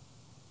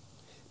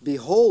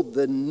 Behold,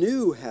 the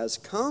new has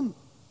come.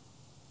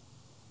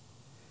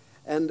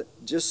 And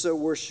just so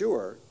we're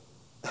sure,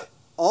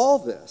 all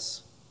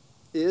this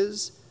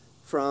is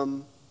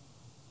from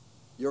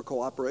your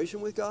cooperation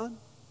with God,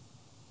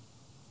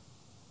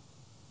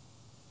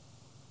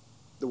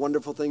 the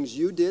wonderful things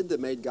you did that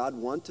made God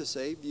want to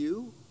save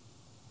you.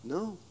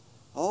 No,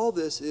 all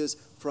this is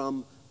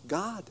from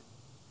God,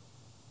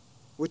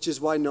 which is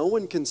why no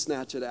one can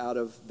snatch it out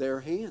of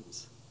their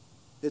hands.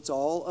 It's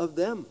all of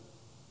them.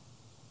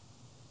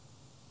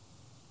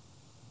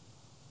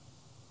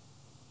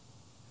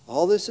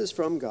 All this is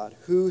from God,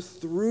 who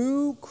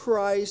through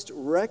Christ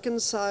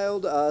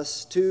reconciled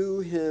us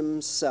to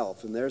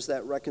himself. And there's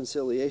that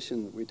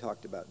reconciliation we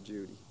talked about,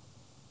 Judy.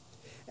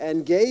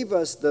 And gave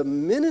us the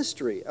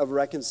ministry of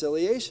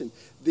reconciliation.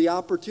 The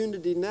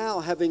opportunity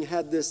now, having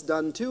had this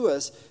done to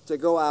us, to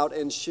go out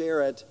and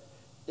share it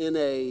in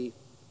a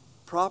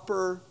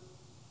proper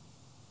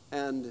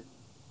and,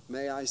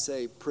 may I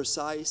say,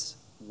 precise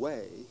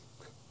way.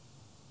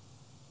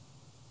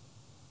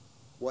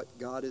 What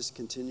God is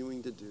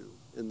continuing to do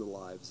in the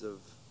lives of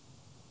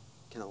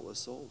countless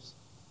souls.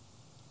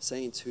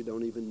 Saints who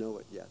don't even know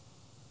it yet.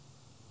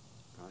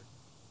 Right?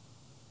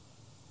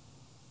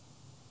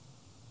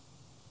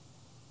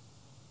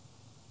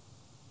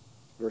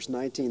 Verse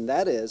 19,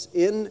 that is,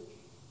 in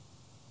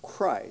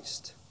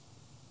Christ,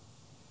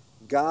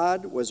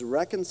 God was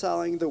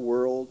reconciling the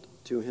world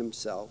to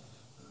himself,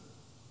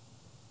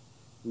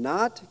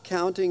 not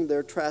counting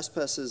their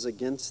trespasses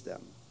against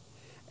them,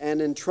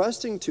 and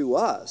entrusting to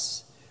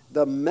us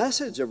the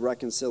message of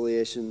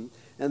reconciliation,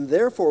 and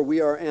therefore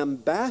we are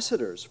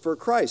ambassadors for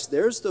Christ.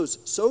 There's those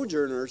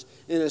sojourners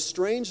in a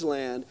strange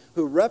land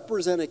who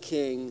represent a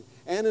king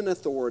and an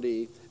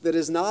authority that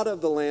is not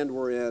of the land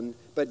we're in,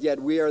 but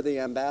yet we are the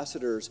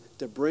ambassadors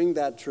to bring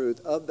that truth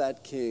of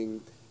that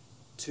king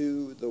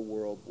to the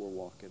world we're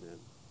walking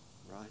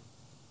in, right?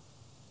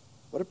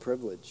 What a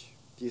privilege.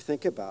 Do you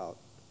think about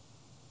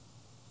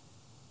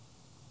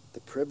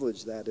the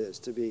privilege that is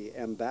to be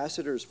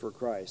ambassadors for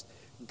Christ?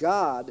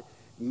 God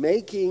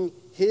making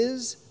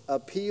his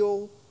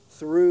appeal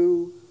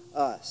through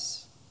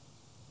us.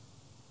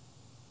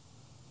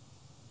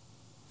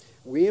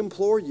 We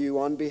implore you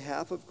on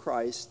behalf of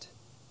Christ,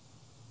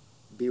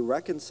 be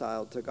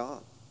reconciled to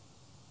God.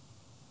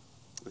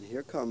 And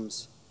here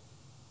comes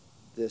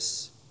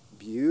this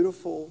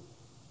beautiful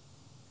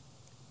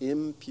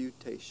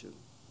imputation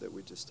that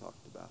we just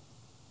talked about,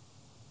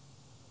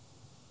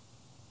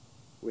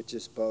 which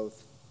is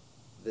both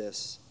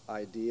this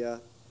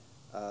idea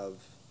of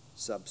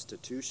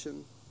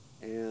substitution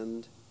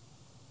and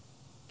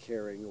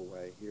carrying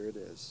away. Here it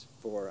is.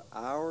 For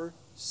our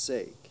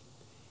sake,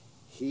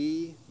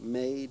 he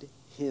made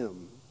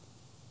him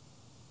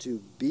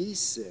to be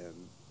sin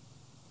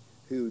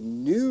who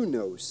knew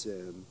no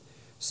sin,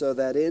 so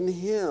that in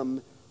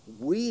him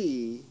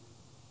we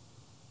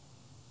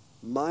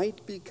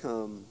might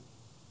become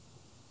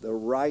the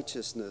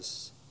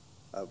righteousness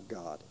of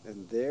God.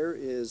 And there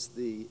is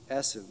the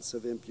essence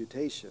of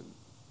imputation,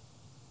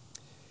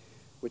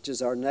 which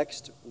is our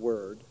next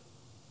word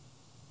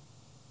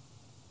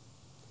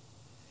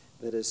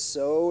that is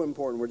so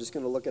important. We're just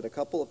going to look at a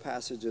couple of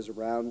passages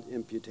around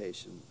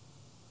imputation.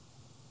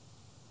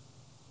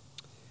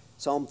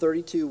 Psalm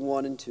 32,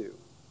 1 and 2.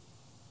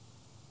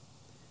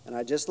 And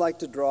I just like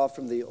to draw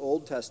from the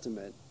Old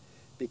Testament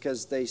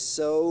because they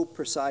so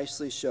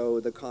precisely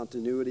show the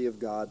continuity of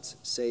God's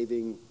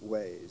saving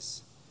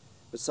ways.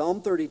 But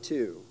Psalm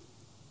 32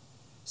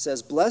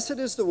 says, "Blessed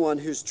is the one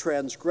whose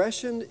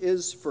transgression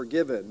is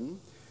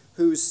forgiven,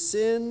 whose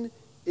sin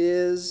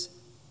is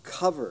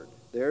covered."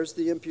 There's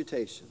the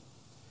imputation.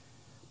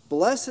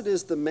 "Blessed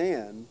is the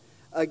man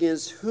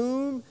against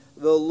whom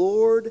the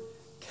Lord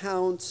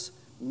counts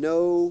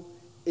no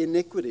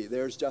iniquity."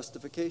 There's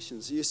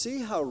justification. So you see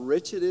how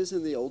rich it is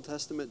in the Old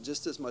Testament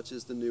just as much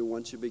as the New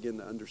once you begin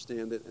to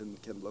understand it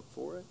and can look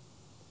for it.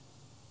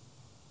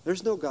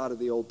 There's no God of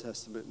the Old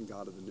Testament and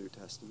God of the New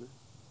Testament.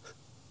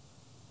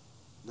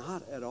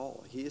 Not at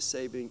all. He is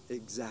saving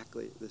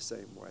exactly the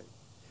same way.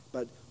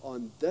 But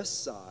on this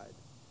side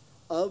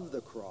of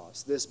the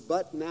cross, this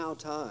but now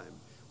time,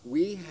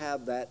 we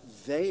have that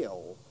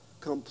veil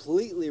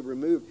completely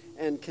removed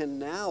and can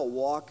now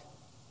walk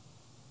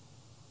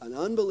an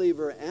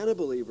unbeliever and a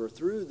believer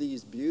through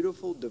these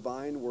beautiful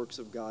divine works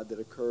of God that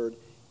occurred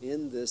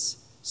in this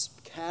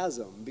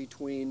chasm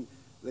between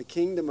the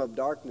kingdom of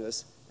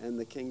darkness and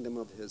the kingdom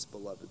of his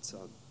beloved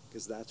Son,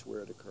 because that's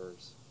where it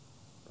occurs,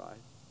 right?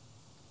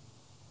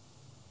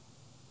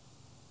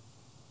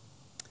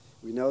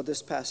 We know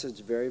this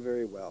passage very,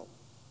 very well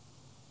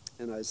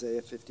in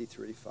Isaiah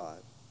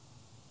 53:5.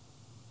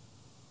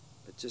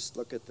 But just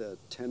look at the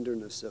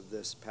tenderness of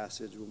this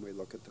passage when we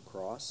look at the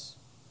cross.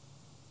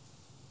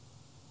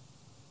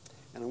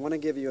 And I want to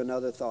give you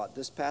another thought.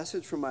 This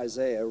passage from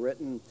Isaiah,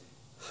 written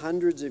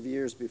hundreds of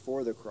years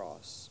before the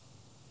cross,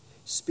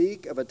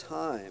 speak of a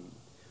time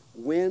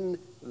when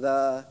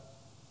the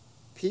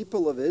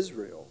people of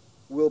Israel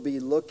will be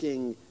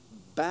looking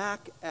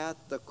back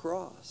at the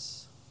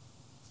cross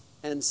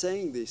and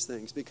saying these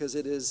things because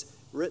it is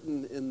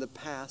written in the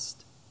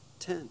past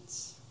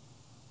tense.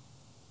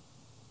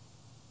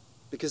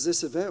 Because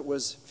this event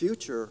was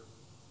future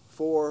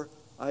for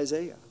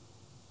Isaiah.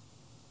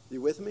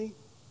 You with me?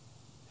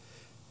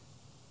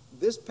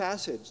 This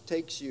passage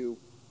takes you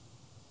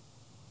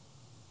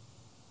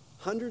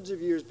hundreds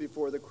of years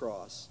before the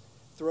cross,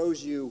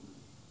 throws you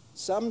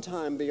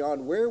sometime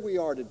beyond where we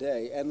are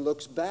today, and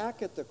looks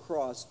back at the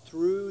cross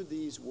through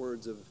these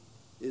words of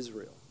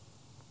Israel.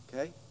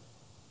 Okay?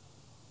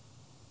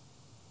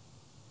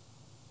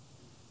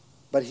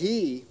 But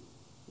he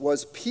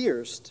was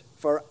pierced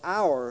for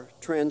our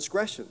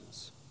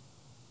transgressions.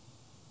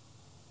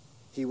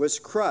 He was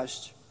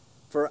crushed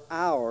for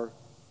our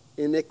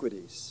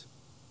iniquities.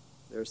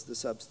 There's the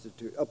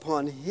substitute.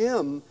 Upon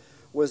him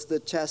was the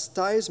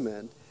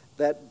chastisement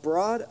that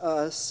brought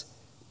us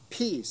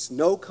peace,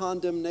 no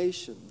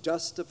condemnation,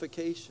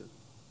 justification.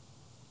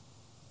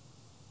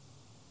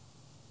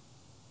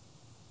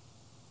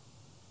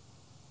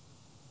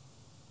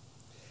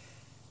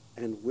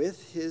 And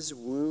with his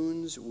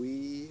wounds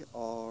we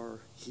are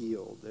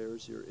healed.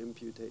 There's your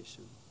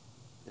imputation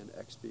and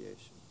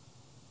expiation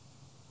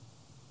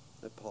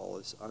that Paul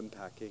is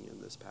unpacking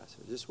in this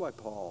passage. This is why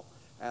Paul,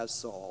 as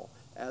Saul,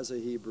 as a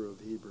Hebrew of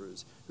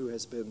Hebrews, who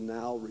has been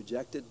now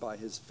rejected by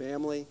his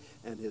family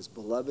and his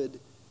beloved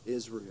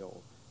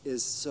Israel,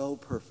 is so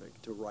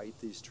perfect to write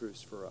these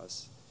truths for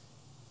us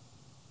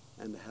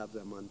and to have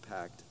them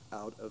unpacked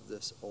out of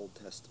this Old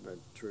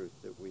Testament truth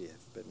that we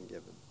have been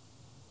given.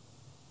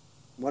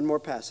 One more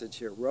passage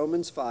here,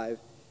 Romans 5,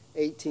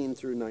 18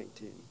 through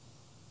 19,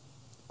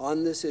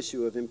 on this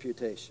issue of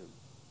imputation.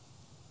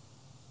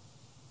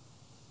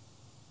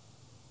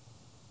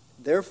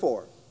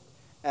 Therefore,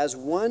 as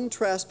one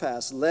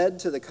trespass led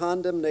to the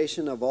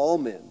condemnation of all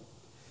men,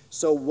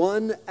 so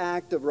one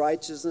act of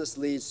righteousness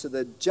leads to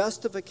the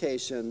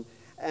justification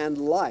and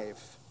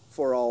life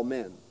for all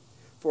men.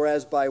 For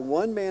as by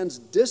one man's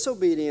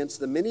disobedience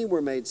the many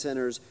were made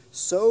sinners,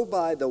 so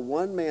by the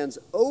one man's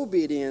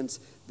obedience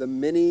the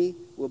many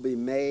will be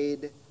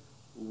made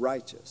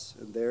righteous.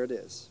 And there it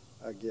is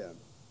again.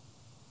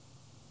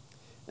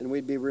 And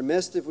we'd be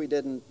remiss if we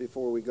didn't,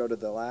 before we go to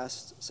the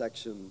last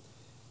section,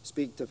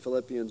 speak to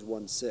Philippians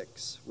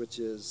 1:6, which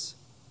is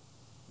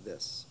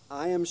this.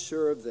 I am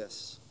sure of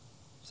this,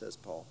 says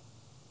Paul,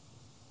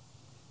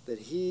 that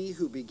he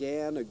who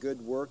began a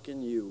good work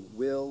in you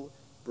will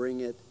bring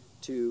it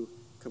to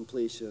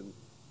completion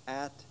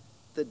at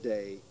the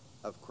day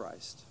of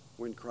Christ,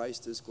 when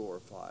Christ is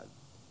glorified,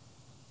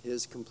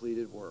 his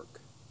completed work.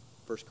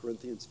 1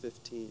 Corinthians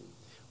 15,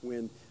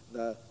 when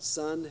the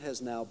Son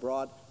has now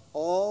brought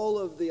all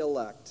of the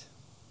elect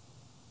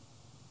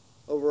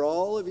over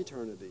all of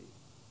eternity,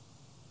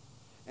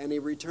 and he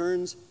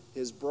returns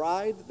his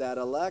bride, that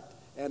elect,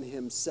 and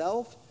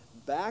himself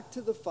back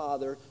to the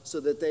Father so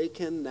that they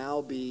can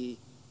now be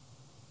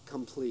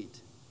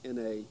complete in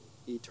an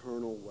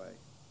eternal way.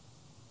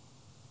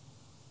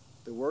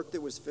 The work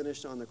that was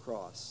finished on the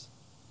cross,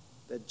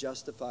 that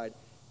justified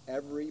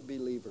every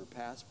believer,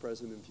 past,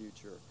 present, and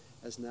future,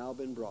 has now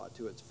been brought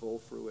to its full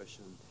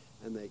fruition,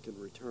 and they can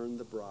return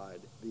the bride,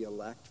 the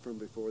elect from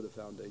before the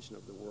foundation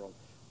of the world,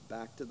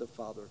 back to the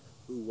Father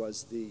who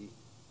was the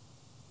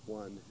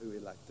one who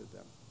elected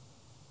them.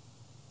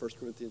 1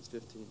 Corinthians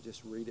 15,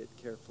 just read it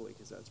carefully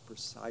because that's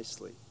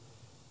precisely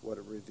what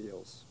it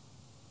reveals.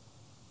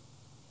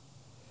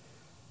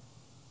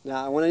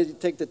 Now, I want to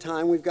take the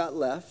time we've got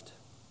left,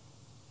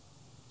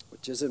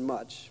 which isn't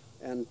much,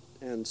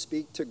 and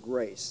speak to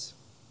grace.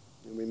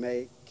 And we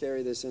may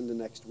carry this into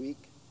next week.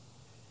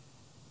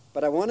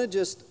 But I want to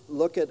just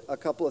look at a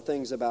couple of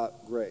things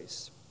about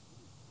grace.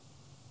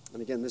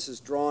 And again, this is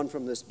drawn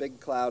from this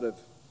big cloud of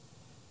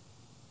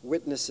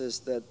witnesses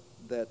that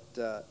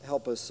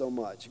help us so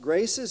much.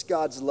 Grace is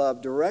God's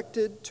love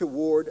directed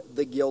toward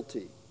the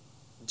guilty,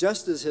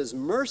 just as his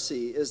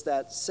mercy is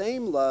that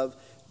same love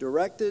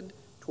directed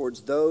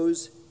towards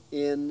those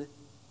in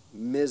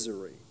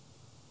misery.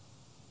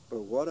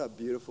 But what a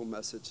beautiful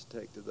message to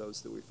take to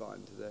those that we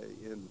find today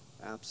in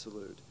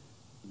absolute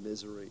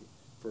misery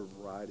for a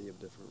variety of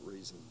different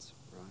reasons,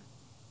 right?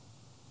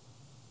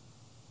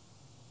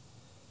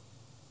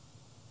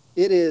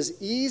 It is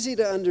easy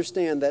to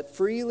understand that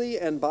freely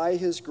and by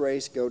his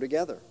grace go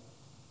together.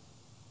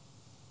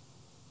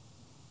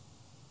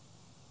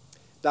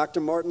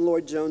 Dr. Martin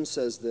Lloyd-Jones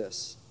says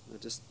this. I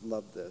just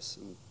love this.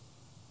 And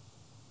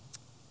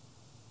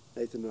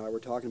Nathan and I were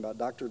talking about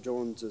Dr.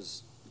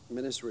 Jones's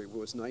ministry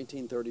was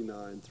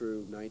 1939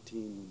 through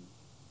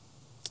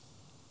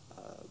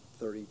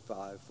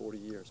 1935, 40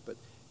 years. But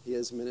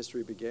his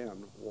ministry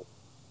began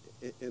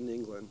in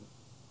England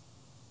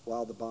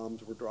while the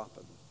bombs were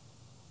dropping,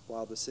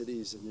 while the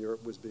cities in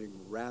Europe was being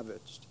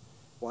ravaged,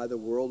 while the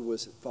world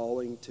was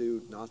falling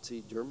to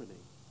Nazi Germany.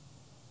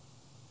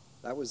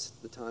 That was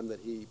the time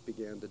that he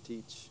began to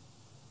teach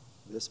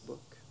this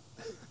book.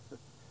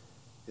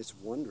 It's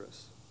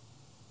wondrous.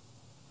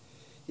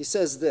 He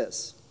says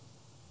this: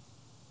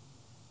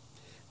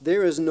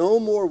 there is no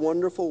more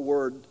wonderful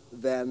word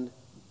than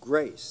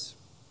grace.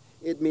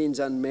 It means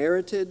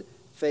unmerited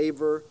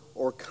favor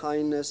or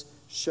kindness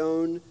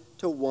shown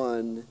to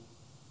one,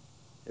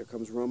 here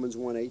comes Romans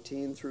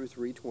 1:18 through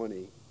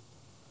 3:20,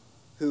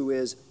 who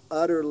is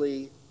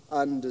utterly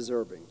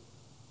undeserving.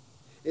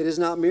 It is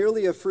not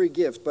merely a free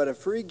gift, but a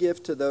free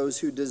gift to those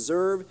who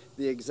deserve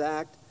the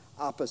exact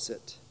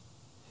opposite.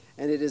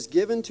 And it is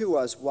given to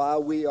us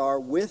while we are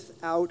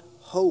without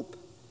hope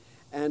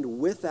and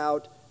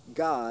without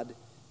God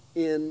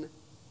in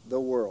the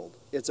world.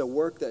 It's a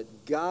work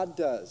that God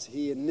does.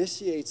 He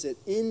initiates it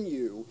in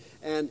you,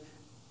 and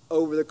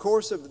over the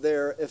course of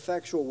their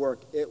effectual work,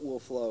 it will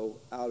flow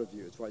out of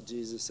you. It's why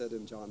Jesus said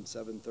in John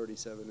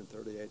 7:37 and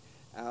 38,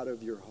 out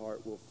of your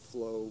heart will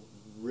flow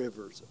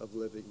rivers of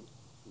living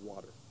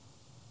water.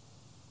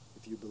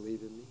 If you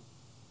believe in me,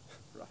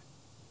 right.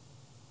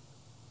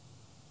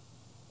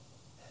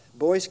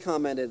 Boyce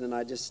commented, and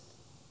I just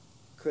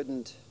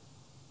couldn't.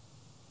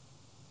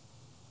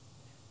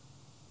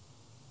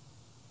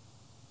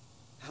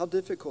 How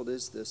difficult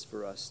is this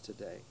for us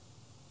today?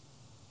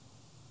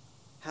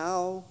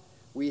 How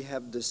we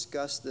have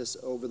discussed this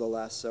over the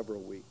last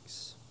several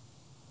weeks,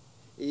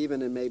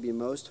 even and maybe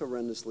most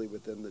horrendously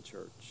within the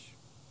church.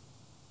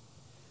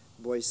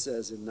 Boyce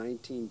says in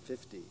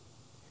 1950,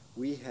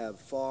 we have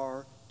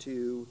far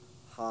too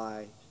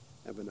high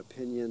of an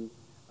opinion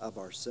of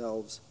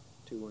ourselves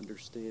to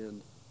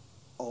understand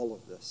all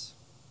of this.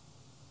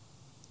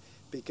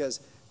 Because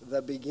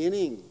the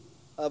beginning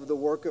of the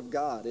work of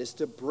God is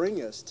to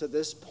bring us to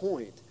this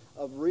point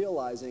of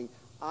realizing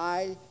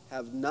I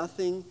have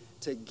nothing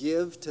to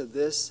give to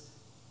this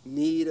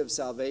need of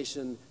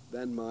salvation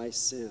than my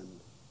sin.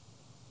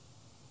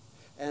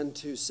 And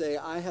to say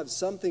I have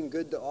something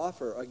good to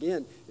offer,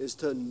 again, is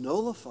to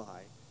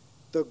nullify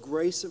the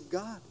grace of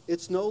God.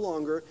 It's no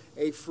longer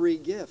a free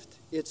gift.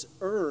 It's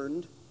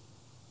earned,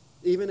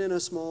 even in a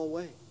small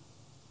way.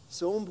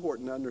 So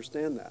important to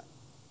understand that.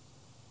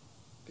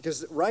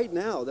 Because right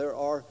now there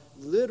are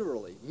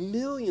literally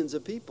millions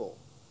of people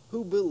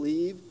who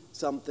believe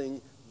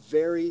something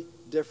very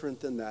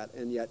different than that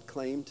and yet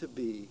claim to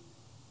be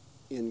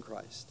in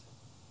Christ.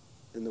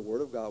 And the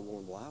Word of God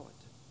won't allow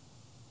it.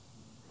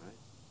 Right?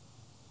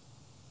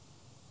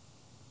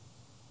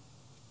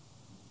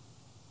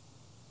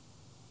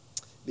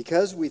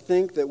 Because we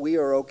think that we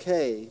are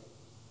okay,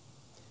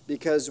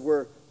 because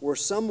we're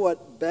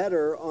somewhat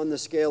better on the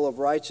scale of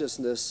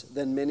righteousness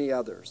than many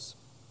others.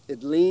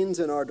 It leans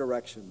in our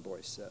direction,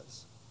 Boyce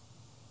says.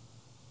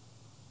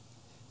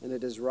 And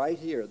it is right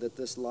here that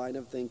this line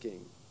of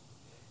thinking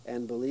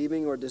and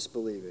believing or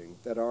disbelieving,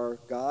 that our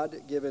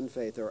God-given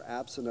faith or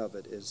absent of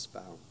it is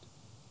found.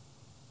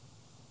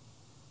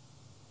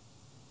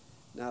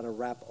 Now, to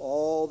wrap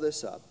all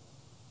this up,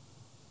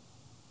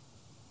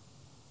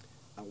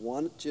 I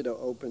want you to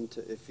open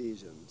to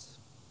Ephesians.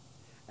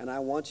 And I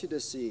want you to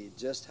see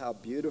just how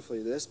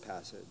beautifully this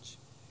passage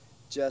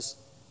just,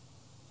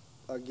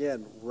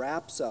 again,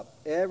 wraps up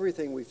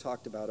everything we've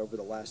talked about over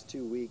the last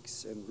 2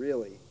 weeks, and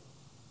really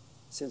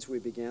since we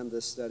began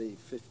this study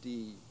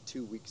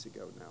 52 weeks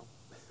ago now.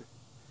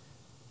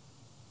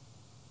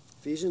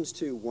 Ephesians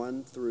 2,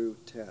 1 through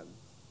 10.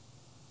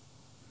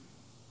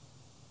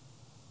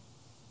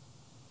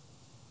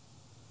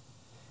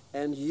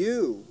 And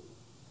you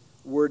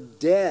were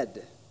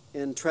dead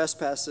in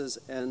trespasses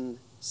and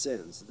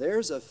sins.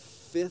 There's a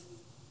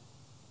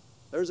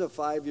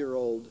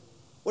 5-year-old.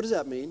 What does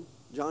that mean,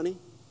 Johnny?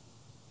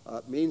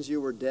 It means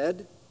you were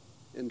dead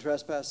in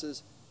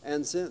trespasses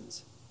and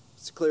sins.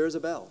 It's clear as a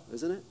bell,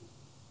 isn't it?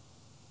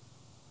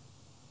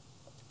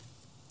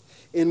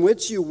 In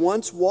which you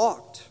once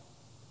walked.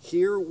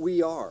 Here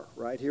we are,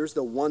 right? Here's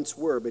the once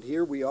were, but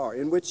here we are.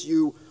 In which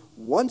you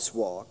once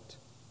walked,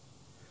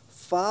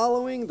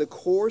 following the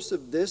course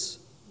of this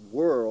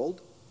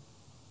world.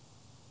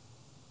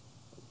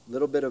 A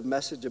little bit of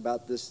message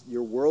about this,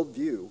 your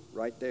worldview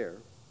right there.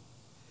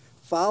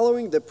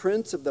 Following the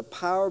prince of the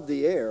power of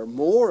the air,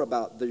 more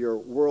about your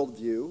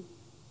worldview.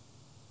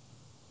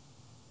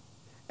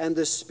 And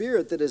the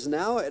spirit that is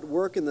now at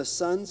work in the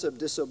sons of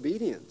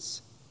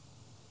disobedience.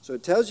 So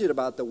it tells you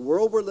about the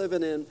world we're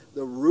living in,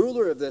 the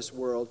ruler of this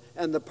world,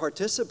 and the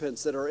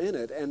participants that are in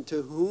it, and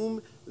to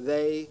whom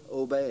they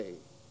obey.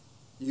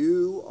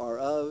 You are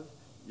of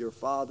your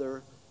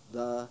father,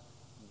 the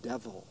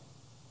devil.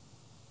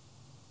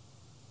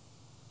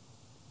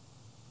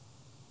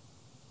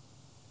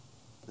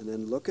 And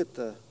then look at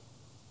the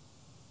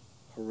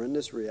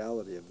horrendous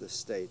reality of this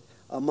state.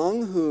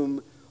 Among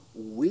whom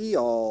we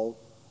all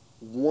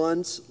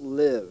once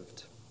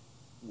lived.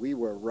 We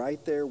were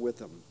right there with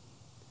them.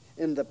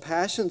 In the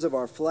passions of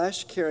our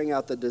flesh, carrying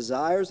out the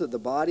desires of the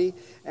body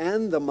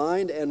and the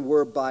mind, and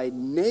were by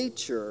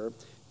nature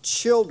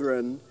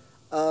children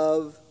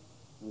of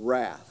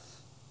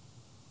wrath,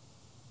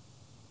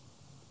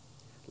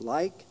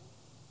 like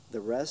the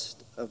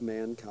rest of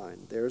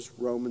mankind. There's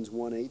Romans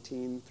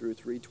 1:18 through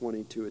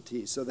 3:22 a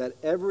T. So that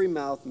every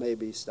mouth may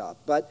be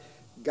stopped. But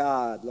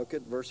God, look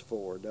at verse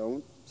 4.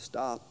 Don't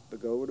stop,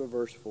 but go to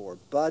verse 4.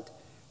 But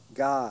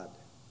God,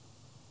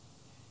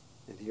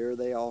 and here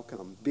they all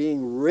come,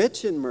 being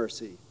rich in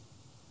mercy,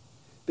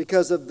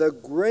 because of the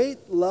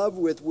great love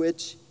with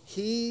which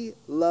he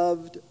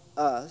loved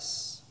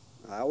us.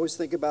 I always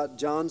think about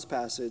John's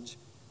passage.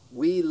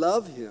 We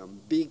love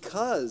him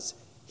because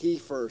he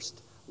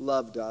first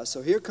loved us.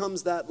 So here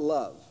comes that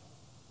love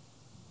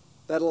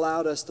that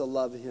allowed us to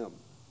love him.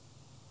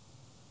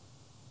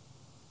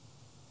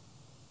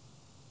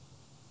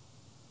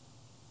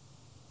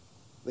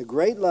 The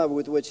great love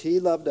with which he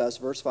loved us,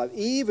 verse 5,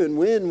 even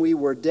when we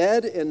were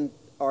dead in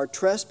our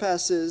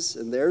trespasses,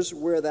 and there's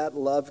where that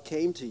love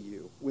came to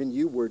you, when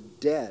you were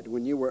dead,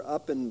 when you were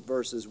up in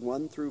verses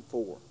 1 through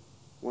 4,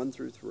 1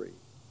 through 3.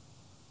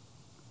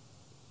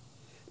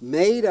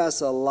 Made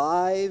us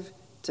alive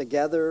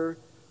together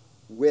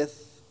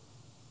with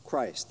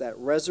Christ. That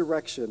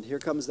resurrection, here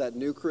comes that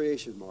new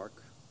creation, Mark.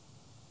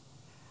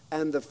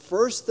 And the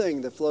first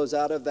thing that flows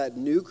out of that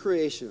new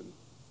creation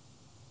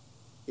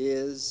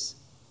is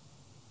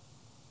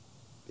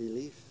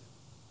belief,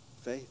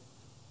 faith,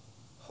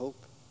 hope,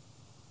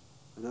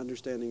 an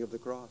understanding of the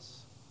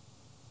cross.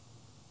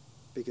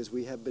 Because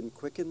we have been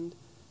quickened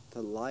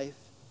to life,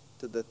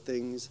 to the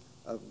things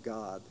of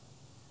God,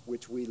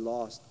 which we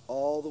lost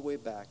all the way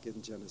back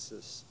in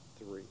Genesis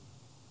 3.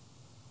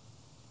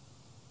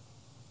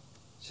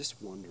 It's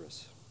just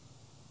wondrous.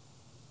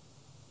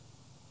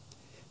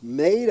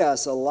 Made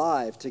us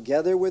alive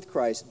together with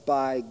Christ.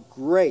 By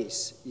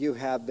grace you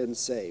have been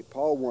saved.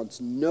 Paul wants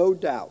no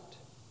doubt.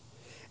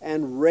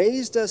 And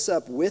raised us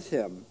up with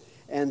him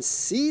and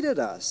seated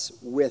us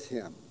with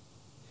him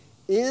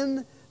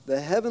in the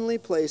heavenly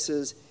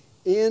places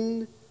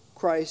in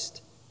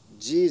Christ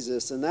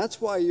Jesus. And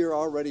that's why you're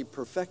already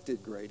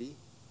perfected, Grady.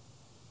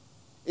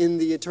 In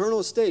the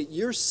eternal state,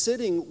 you're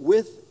sitting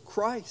with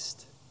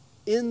Christ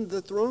in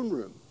the throne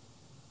room.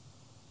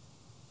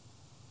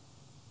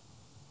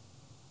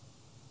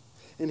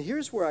 And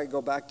here's where I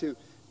go back to,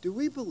 do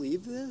we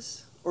believe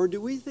this? Or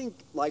do we think,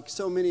 like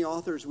so many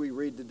authors we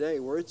read today,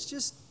 where it's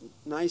just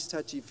nice,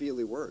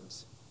 touchy-feely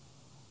words?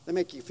 They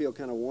make you feel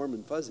kind of warm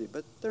and fuzzy,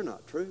 but they're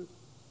not true.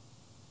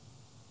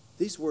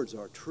 These words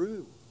are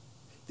true.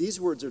 These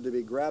words are to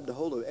be grabbed a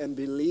hold of and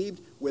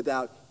believed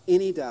without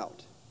any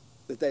doubt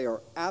that they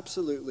are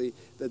absolutely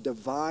the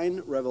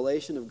divine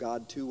revelation of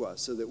God to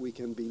us, so that we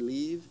can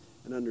believe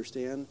and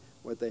understand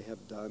what they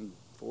have done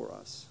for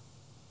us.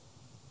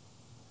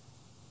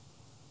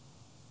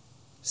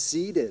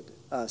 Seated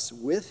us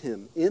with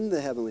him in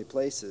the heavenly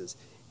places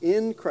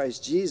in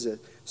Christ Jesus,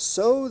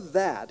 so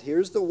that,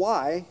 here's the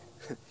why,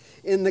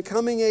 in the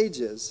coming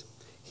ages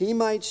he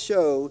might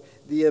show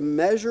the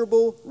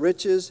immeasurable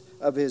riches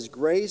of his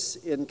grace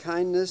in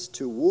kindness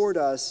toward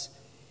us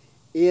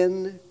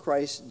in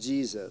Christ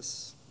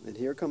Jesus. And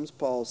here comes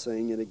Paul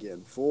saying it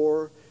again.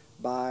 For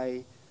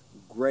by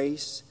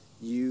grace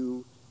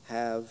you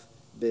have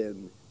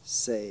been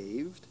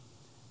saved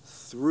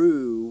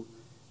through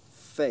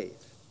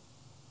faith.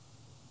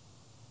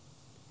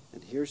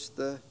 And here's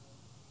the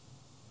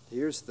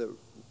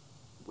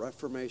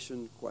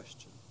Reformation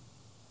question.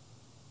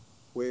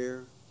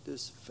 Where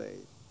does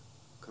faith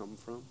come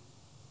from?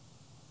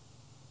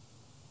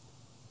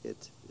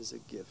 It is a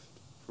gift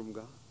from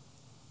God.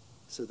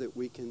 So that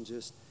we can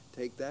just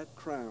take that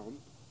crown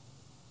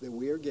that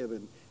we are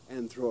given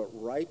and throw it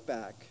right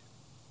back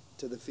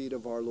to the feet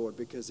of our Lord,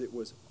 because it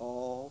was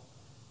all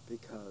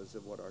because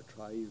of what our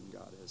triune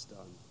God has done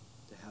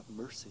to have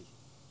mercy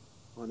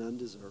on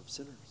undeserved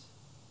sinners.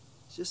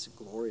 It's just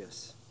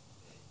glorious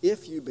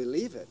if you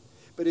believe it.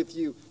 But if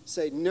you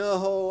say,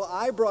 no,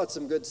 I brought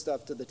some good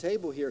stuff to the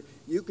table here,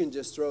 you can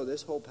just throw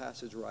this whole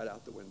passage right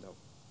out the window.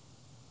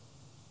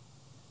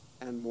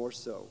 And more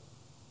so,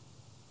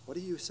 what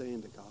are you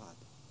saying to God?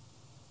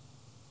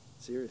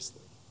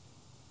 Seriously.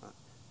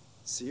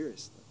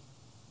 Seriously.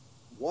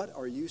 What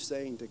are you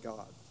saying to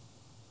God?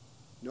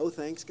 No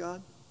thanks,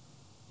 God?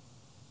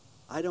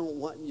 I don't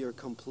want your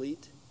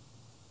complete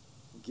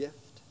gift.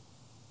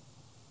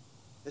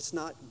 It's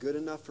not good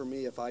enough for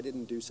me if I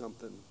didn't do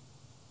something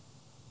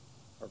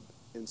or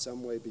in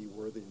some way be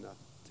worthy enough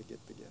to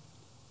get the gift.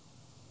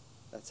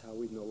 That's how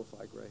we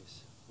nullify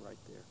grace right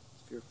there.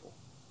 It's fearful.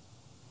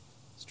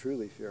 It's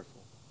truly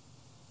fearful.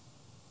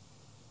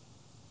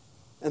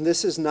 And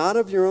this is not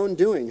of your own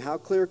doing. How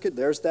clear could...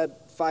 There's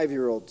that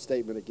 5-year-old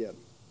statement again.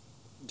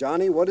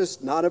 Johnny, what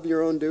does not of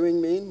your own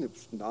doing mean?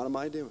 It's not of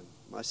my doing.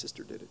 My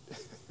sister did it.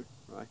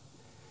 Right?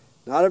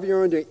 Not of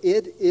your own doing.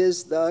 It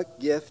is the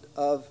gift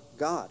of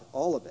God,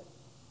 all of it.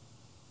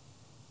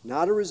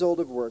 Not a result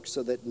of works,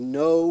 so that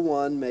no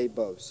one may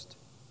boast.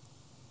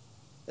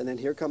 And then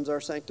here comes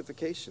our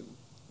sanctification,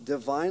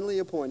 divinely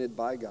appointed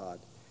by God,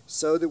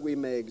 so that we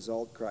may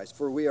exalt Christ.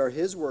 For we are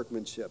his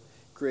workmanship,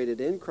 created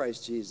in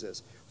Christ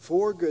Jesus,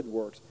 for good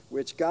works,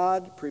 which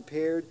God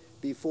prepared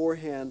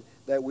beforehand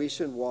that we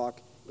should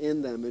walk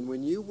in them. And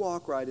when you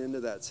walk right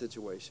into that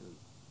situation,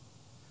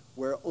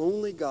 where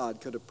only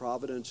God could have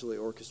providentially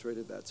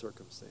orchestrated that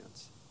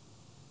circumstance,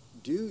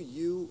 do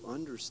you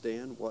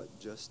understand what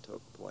just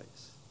took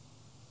place?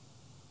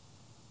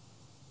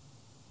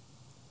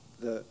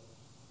 The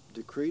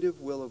decretive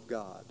will of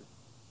God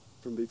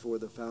from before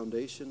the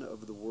foundation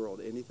of the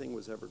world, anything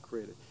was ever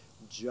created,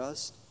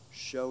 just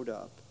showed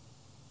up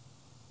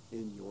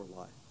in your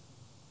life.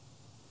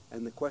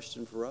 And the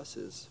question for us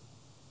is,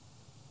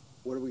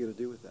 what are we going to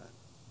do with that?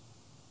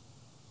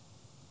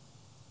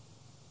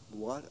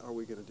 What are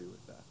we going to do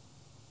with that?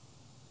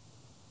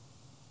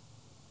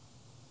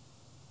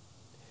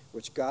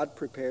 Which God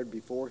prepared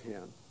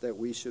beforehand that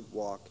we should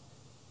walk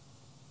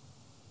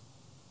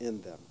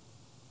in them.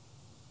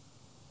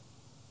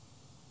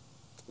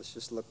 Let's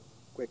just look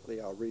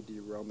quickly. I'll read to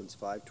you Romans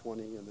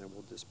 5:20, and then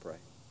we'll just pray.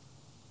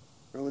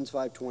 Romans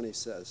 5:20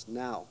 says,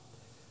 "Now,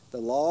 the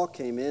law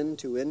came in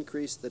to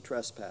increase the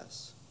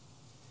trespass,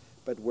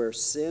 but where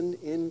sin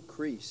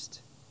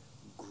increased,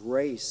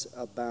 grace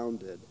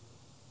abounded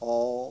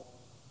all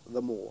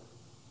the more."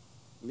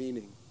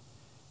 Meaning,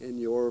 in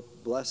your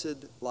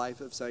blessed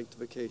life of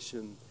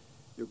sanctification,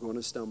 you're going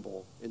to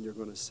stumble and you're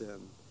going to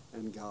sin,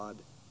 and God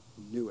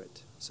knew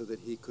it so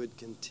that he could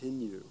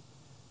continue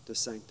to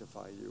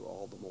sanctify you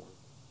all the more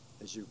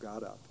as you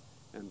got up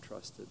and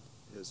trusted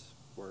his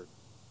word.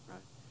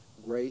 Right?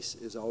 Grace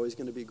is always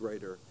going to be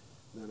greater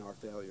than our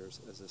failures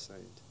as a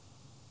saint.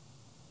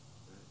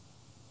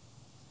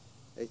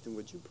 Right? Ethan,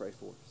 would you pray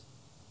for us?